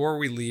 but before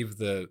we leave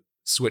the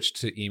switch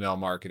to email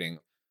marketing,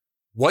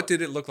 what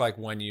did it look like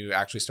when you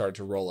actually started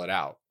to roll it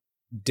out?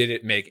 Did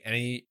it make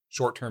any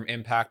short-term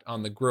impact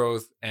on the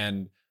growth?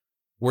 And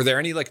were there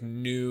any like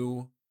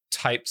new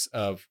types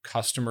of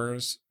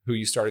customers who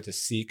you started to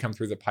see come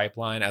through the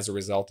pipeline as a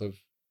result of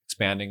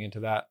expanding into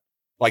that?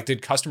 Like,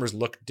 did customers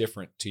look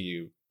different to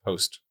you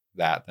post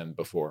that than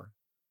before?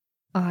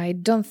 I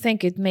don't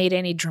think it made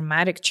any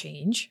dramatic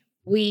change.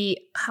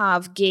 We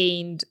have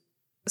gained,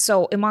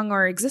 so among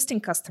our existing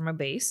customer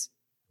base,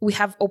 we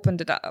have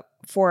opened it up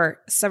for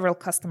several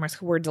customers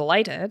who were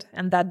delighted,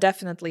 and that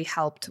definitely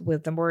helped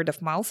with the word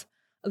of mouth.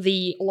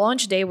 The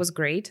launch day was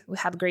great. We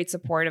had great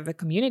support of the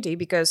community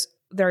because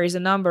there is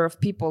a number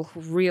of people who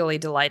really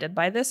delighted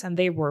by this, and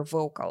they were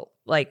vocal.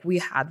 Like we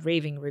had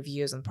raving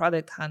reviews on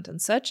Product Hunt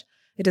and such.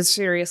 It is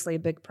seriously a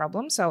big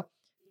problem. So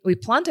we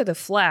planted a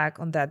flag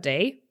on that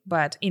day,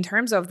 but in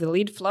terms of the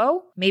lead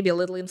flow, maybe a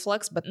little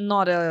influx, but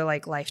not a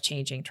like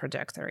life-changing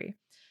trajectory.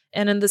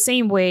 And in the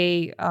same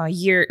way, a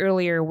year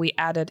earlier, we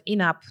added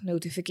in-app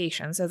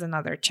notifications as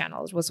another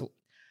channel.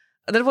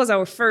 That was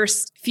our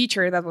first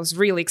feature that was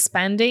really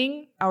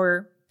expanding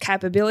our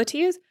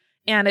capabilities.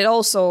 And it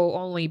also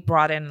only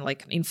brought in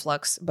like an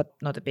influx, but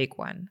not a big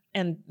one.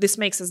 And this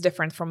makes us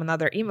different from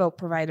another email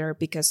provider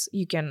because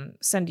you can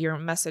send your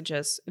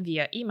messages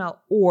via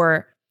email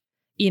or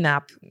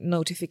in-app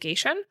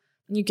notification.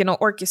 You can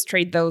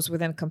orchestrate those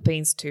within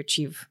campaigns to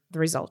achieve the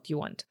result you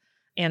want.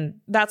 And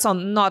that's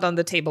not on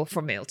the table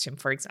for MailChimp,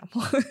 for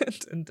example,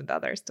 and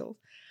other tools.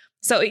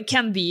 So it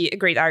can be a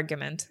great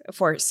argument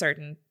for a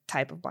certain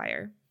type of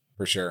buyer.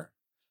 For sure.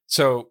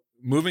 So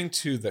moving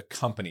to the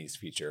companies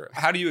feature,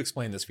 how do you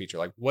explain this feature?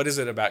 Like, what is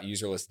it about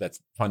Userlist that's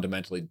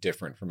fundamentally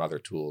different from other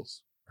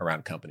tools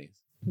around companies?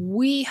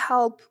 We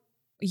help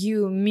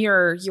you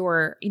mirror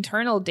your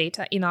internal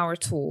data in our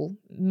tool,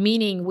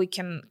 meaning we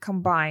can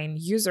combine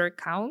user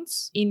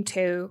accounts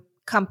into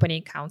company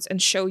accounts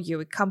and show you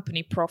a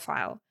company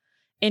profile.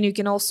 And you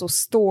can also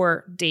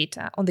store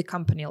data on the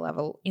company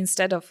level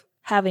instead of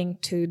having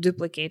to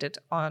duplicate it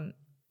on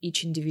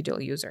each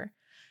individual user.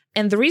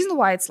 And the reason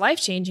why it's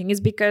life-changing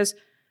is because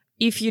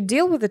if you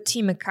deal with a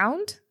team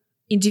account,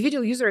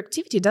 individual user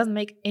activity doesn't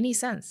make any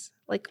sense.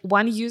 Like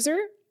one user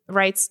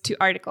writes 2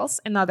 articles,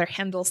 another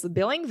handles the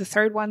billing, the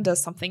third one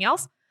does something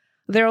else.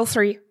 They're all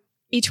 3.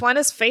 Each one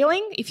is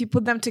failing. If you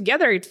put them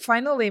together, it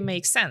finally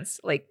makes sense.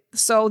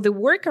 So the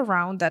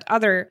workaround that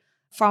other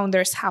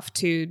founders have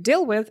to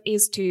deal with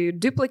is to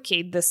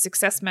duplicate the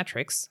success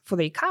metrics for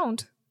the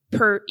account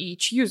per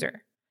each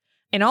user.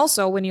 And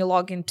also, when you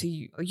log into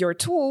your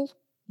tool,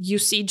 you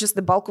see just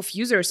the bulk of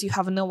users. You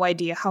have no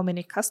idea how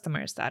many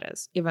customers that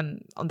is,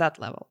 even on that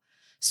level.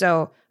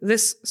 So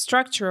this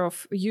structure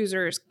of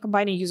users,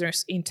 combining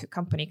users into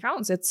company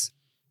accounts, it's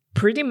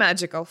pretty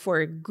magical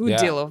for a good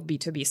deal of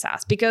B2B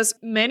SaaS, because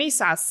many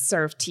SaaS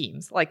serve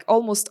teams, like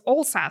almost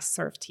all SaaS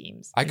serve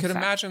teams. I could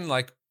imagine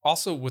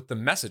also with the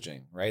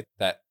messaging, right?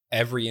 That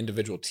every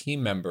individual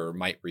team member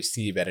might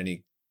receive at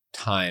any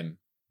time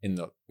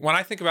when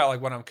I think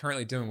about what I'm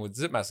currently doing with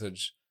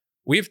ZipMessage,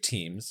 we have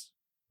teams,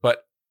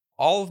 but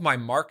all of my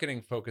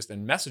marketing focus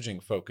and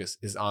messaging focus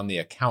is on the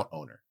account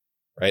owner,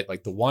 right?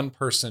 Like the one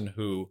person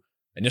who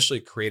initially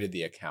created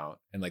the account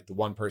and the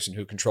one person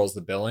who controls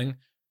the billing.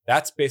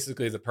 That's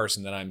basically the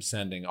person that I'm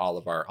sending all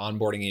of our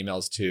onboarding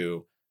emails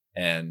to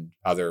and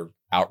other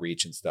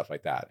outreach and stuff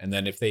like that. And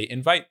then if they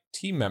invite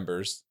team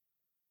members,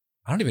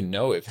 I don't even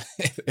know if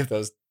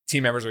those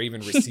team members are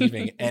even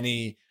receiving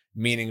any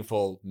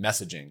meaningful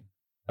messaging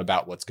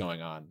about what's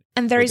going on.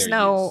 And there is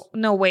no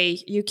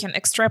way you can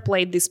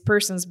extrapolate this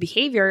person's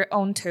behavior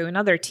onto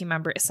another team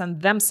member,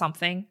 send them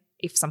something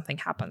if something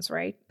happens,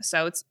 right?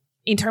 So it's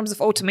in terms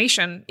of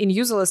automation, in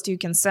Userlist, you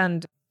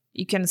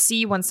can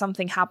see when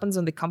something happens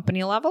on the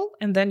company level,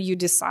 and then you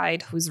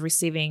decide who's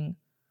receiving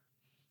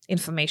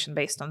information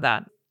based on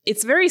that.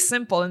 It's very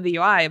simple in the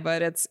UI,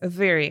 but it's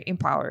very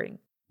empowering.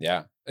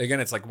 Yeah. Again,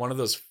 it's one of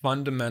those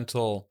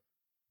fundamental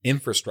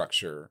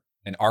infrastructure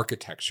and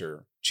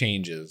architecture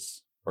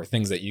changes or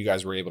things that you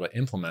guys were able to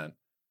implement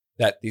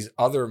that these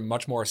other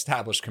much more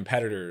established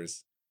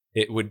competitors,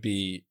 it would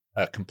be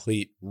a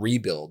complete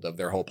rebuild of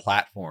their whole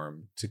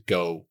platform to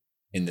go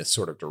in this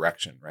sort of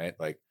direction, right?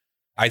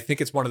 I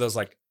think it's one of those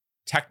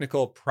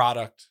technical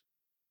product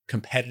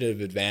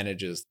competitive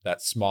advantages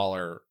that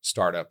smaller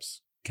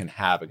startups can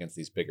have against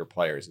these bigger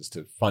players is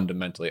to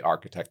fundamentally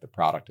architect the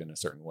product in a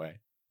certain way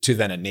to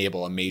then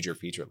enable a major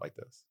feature like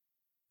this.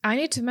 I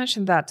need to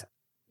mention that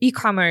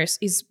e-commerce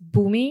is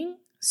booming.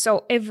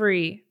 So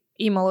every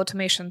email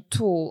automation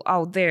tool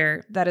out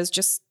there that is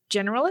just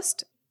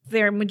generalist,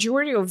 their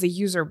majority of the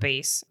user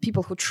base,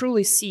 people who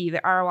truly see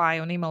the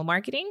ROI on email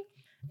marketing,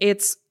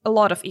 it's a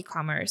lot of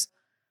e-commerce.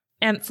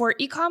 And for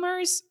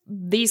e-commerce,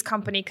 these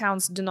company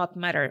accounts do not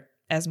matter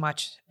as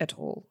much at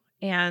all.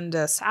 And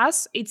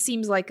SaaS, it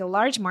seems like a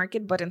large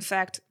market, but in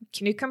fact,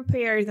 can you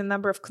compare the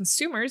number of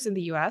consumers in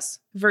the US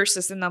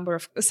versus the number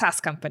of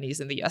SaaS companies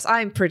in the US?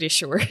 I'm pretty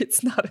sure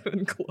it's not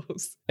even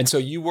close. And so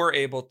you were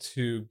able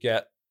to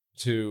get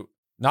to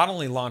not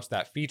only launch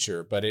that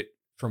feature, but it,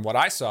 from what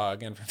I saw,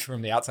 again,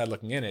 from the outside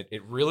looking in,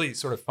 it really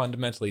sort of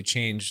fundamentally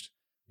changed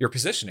your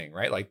positioning,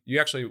 right? You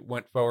actually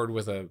went forward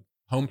with a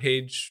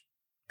homepage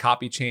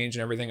copy change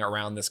and everything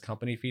around this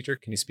company feature.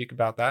 Can you speak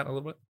about that a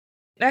little bit?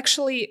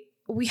 Actually,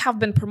 we have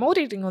been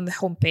promoting on the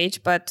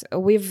homepage, but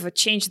we've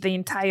changed the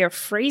entire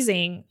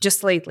phrasing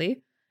just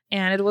lately.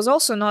 And it was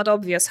also not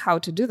obvious how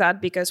to do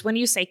that, because when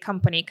you say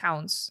company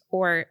accounts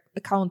or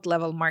account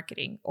level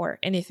marketing or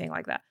anything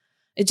like that,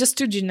 it's just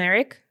too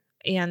generic.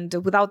 And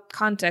without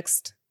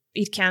context,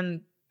 it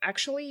can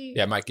actually...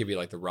 Yeah, it might give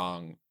you the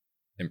wrong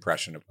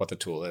impression of what the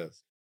tool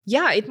is.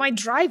 Yeah, it might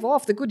drive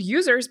off the good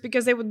users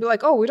because they would be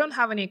like, oh, we don't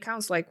have any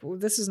accounts.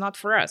 This is not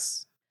for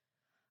us.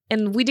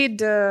 And we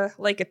did a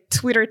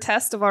Twitter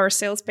test of our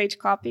sales page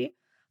copy.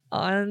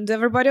 And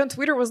everybody on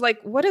Twitter was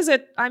like, what is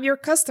it? I'm your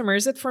customer.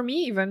 Is it for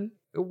me even?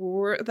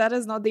 Or that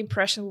is not the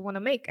impression we want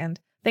to make. And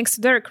thanks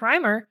to Derek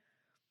Reimer,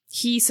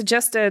 he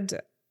suggested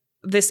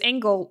this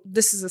angle.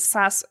 This is a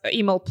SaaS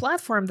email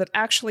platform that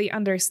actually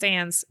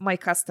understands my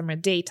customer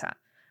data.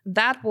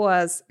 That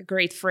was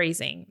great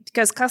phrasing,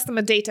 because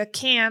customer data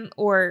can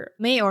or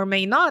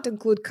may not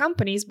include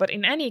companies, but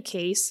in any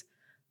case,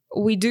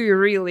 we do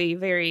really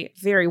very,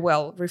 very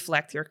well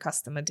reflect your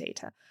customer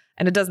data,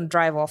 and it doesn't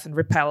drive off and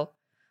repel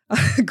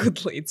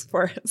good leads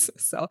for us.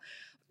 So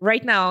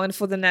right now and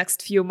for the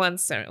next few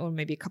months or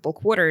maybe a couple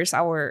quarters,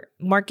 our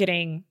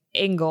marketing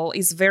angle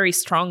is very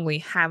strongly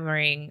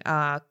hammering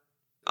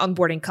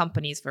onboarding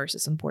companies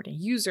versus onboarding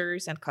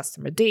users and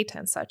customer data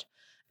and such.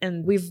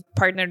 And we've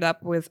partnered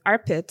up with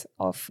Arpit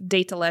of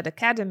Data-Led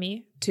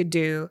Academy to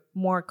do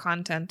more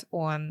content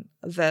on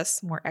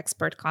this, more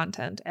expert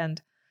content. And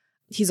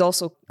he's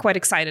also quite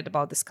excited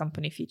about this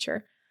company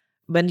feature.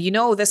 But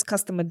this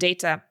customer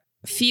data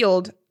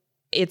field,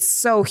 it's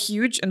so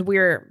huge, and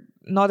we're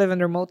not even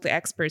remotely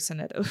experts in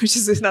it, which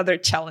is another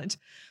challenge.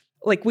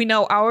 We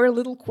know our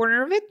little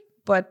corner of it,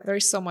 but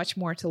there's so much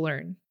more to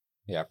learn.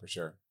 Yeah, for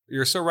sure.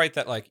 You're so right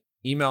that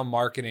email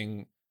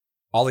marketing,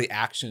 all the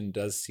action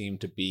does seem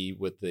to be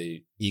with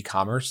the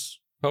e-commerce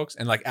folks.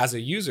 And like as a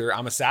user,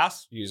 I'm a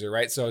SaaS user,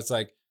 right? So it's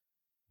like,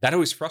 that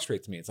always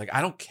frustrates me. It's like,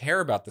 I don't care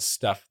about the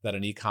stuff that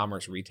an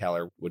e-commerce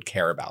retailer would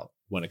care about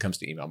when it comes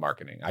to email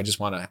marketing. I just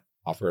want to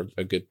offer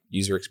a good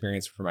user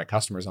experience for my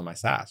customers on my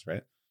SaaS,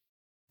 right?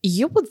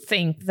 You would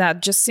think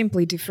that just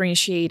simply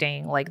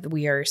differentiating like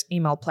we are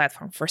email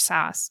platform for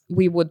SaaS,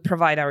 we would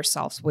provide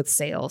ourselves with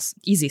sales,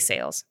 easy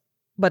sales.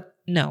 But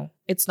no,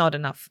 it's not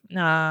enough.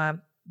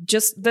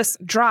 Just this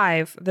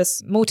drive,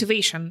 this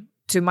motivation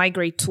to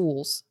migrate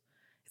tools,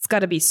 it's got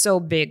to be so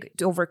big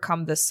to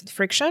overcome this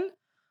friction.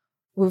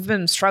 We've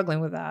been struggling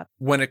with that.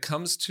 When it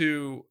comes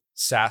to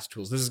SaaS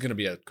tools, this is going to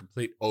be a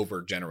complete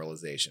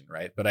overgeneralization,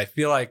 right? But I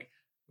feel like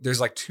there's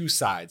like two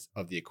sides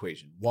of the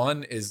equation.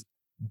 One is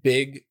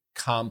big,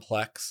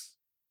 complex.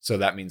 So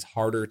that means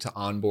harder to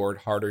onboard,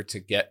 harder to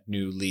get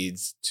new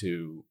leads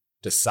to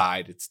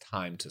decide it's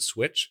time to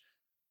switch,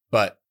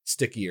 but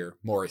stickier,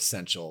 more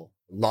essential,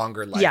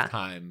 longer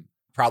lifetime,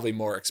 probably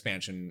more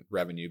expansion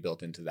revenue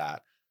built into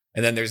that.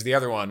 And then there's the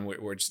other one,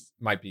 which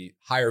might be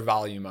higher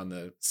volume on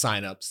the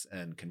signups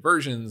and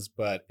conversions,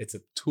 but it's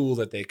a tool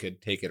that they could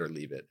take it or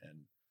leave it.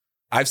 And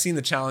I've seen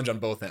the challenge on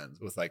both ends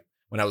with like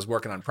when I was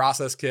working on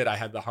Process Kit, I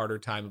had the harder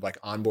time of like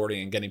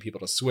onboarding and getting people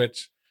to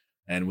switch.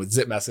 And with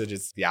Zip Message,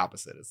 it's the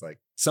opposite. It's like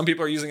some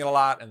people are using it a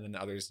lot and then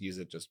others use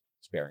it just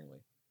sparingly.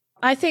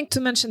 I think to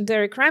mention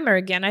Derek Reimer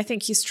again, I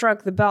think he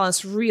struck the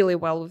balance really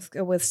well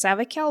with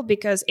SavvyCal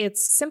because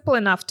it's simple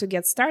enough to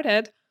get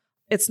started.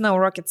 It's no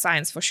rocket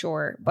science for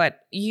sure,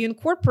 but you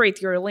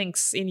incorporate your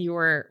links in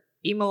your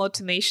email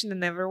automation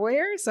and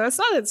everywhere. So it's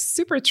not a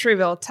super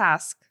trivial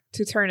task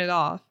to turn it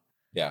off.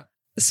 Yeah.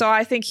 So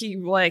I think he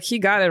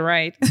got it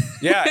right.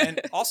 Yeah. And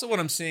also what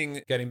I'm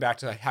seeing, getting back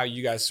to how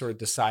you guys sort of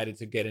decided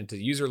to get into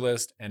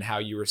Userlist and how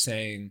you were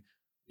saying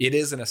it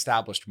is an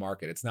established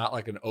market. It's not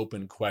like an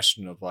open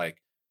question of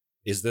like,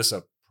 is this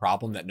a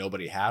problem that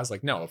nobody has?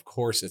 Like, no, of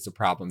course it's a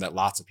problem that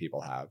lots of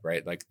people have,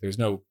 right? Like there's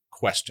no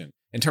question.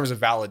 In terms of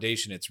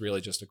validation, it's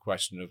really just a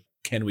question of,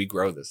 can we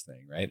grow this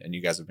thing, right? And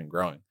you guys have been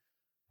growing.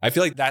 I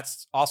feel like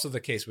that's also the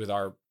case with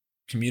our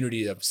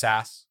community of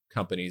SaaS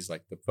companies,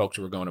 like the folks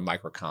who are going to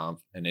MicroConf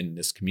and in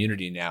this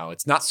community now.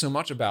 It's not so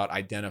much about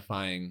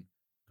identifying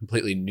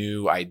completely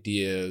new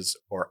ideas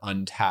or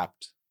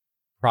untapped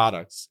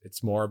products.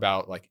 It's more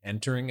about like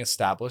entering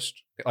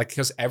established, like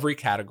because every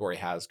category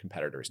has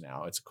competitors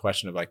now. It's a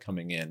question of like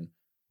coming in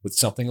with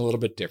something a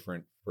little bit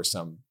different for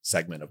some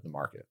segment of the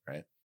market,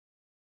 right?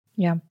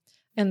 Yeah.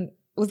 And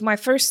with my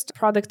first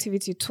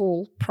productivity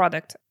tool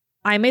product,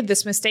 I made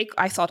this mistake.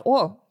 I thought,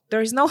 oh,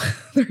 there's no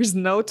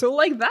tool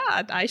like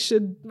that. I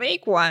should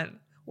make one.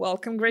 Well,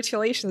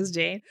 congratulations,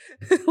 Jane.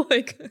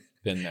 Like,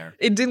 been there.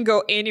 It didn't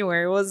go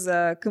anywhere. It was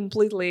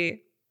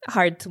completely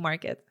hard to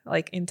market,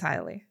 like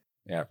entirely.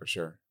 Yeah, for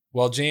sure.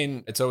 Well,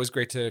 Jane, it's always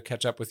great to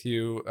catch up with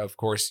you. Of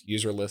course,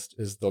 Userlist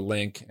is the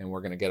link, and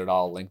we're going to get it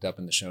all linked up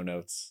in the show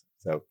notes.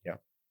 So, yeah.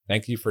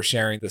 Thank you for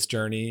sharing this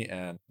journey,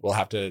 and we'll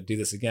have to do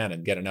this again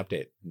and get an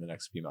update in the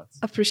next few months.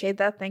 Appreciate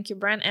that. Thank you,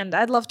 Bren. And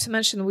I'd love to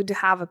mention we do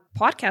have a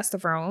podcast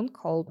of our own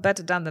called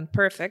Better Done Than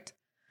Perfect.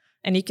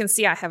 And you can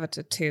see I have a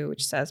tattoo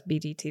which says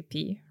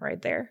BDTP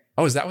right there.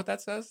 Oh, is that what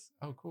that says?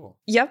 Oh, cool.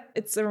 Yep.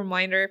 It's a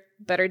reminder.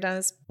 Better done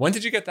is. When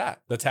did you get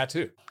that? The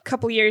tattoo? A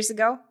couple years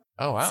ago.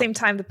 Oh, wow. Same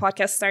time the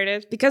podcast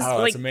started. Because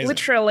amazing.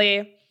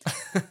 Literally,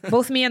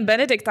 both me and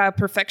Benedict are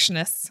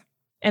perfectionists.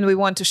 And we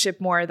want to ship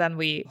more than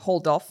we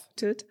hold off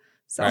to it.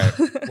 So. All right.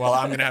 Well,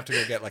 I'm going to have to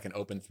go get like an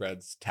Open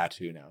Threads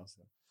tattoo now.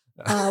 So.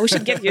 We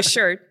should get you a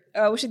shirt.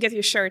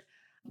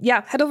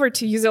 Yeah, head over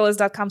to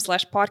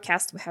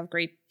userlist.com/podcast. We have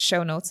great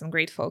show notes and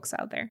great folks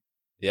out there.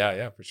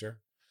 Yeah, for sure.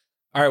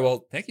 All right.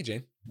 Well, thank you,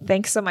 Jane.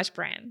 Thanks so much,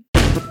 Brian.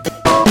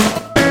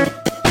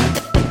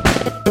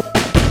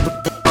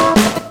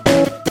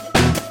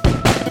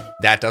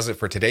 That does it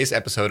for today's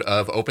episode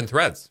of Open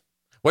Threads.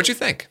 What'd you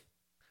think?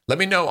 Let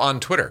me know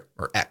on Twitter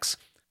or X.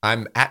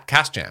 I'm at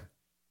CastJam.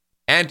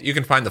 And you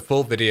can find the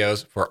full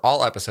videos for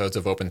all episodes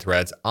of Open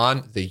Threads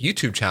on the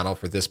YouTube channel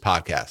for this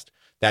podcast.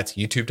 That's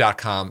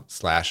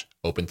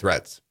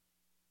youtube.com/openthreads.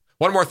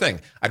 One more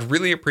thing. I'd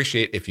really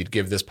appreciate if you'd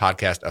give this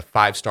podcast a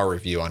 5-star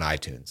review on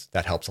iTunes.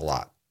 That helps a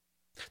lot.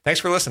 Thanks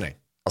for listening.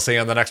 I'll see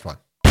you on the next one.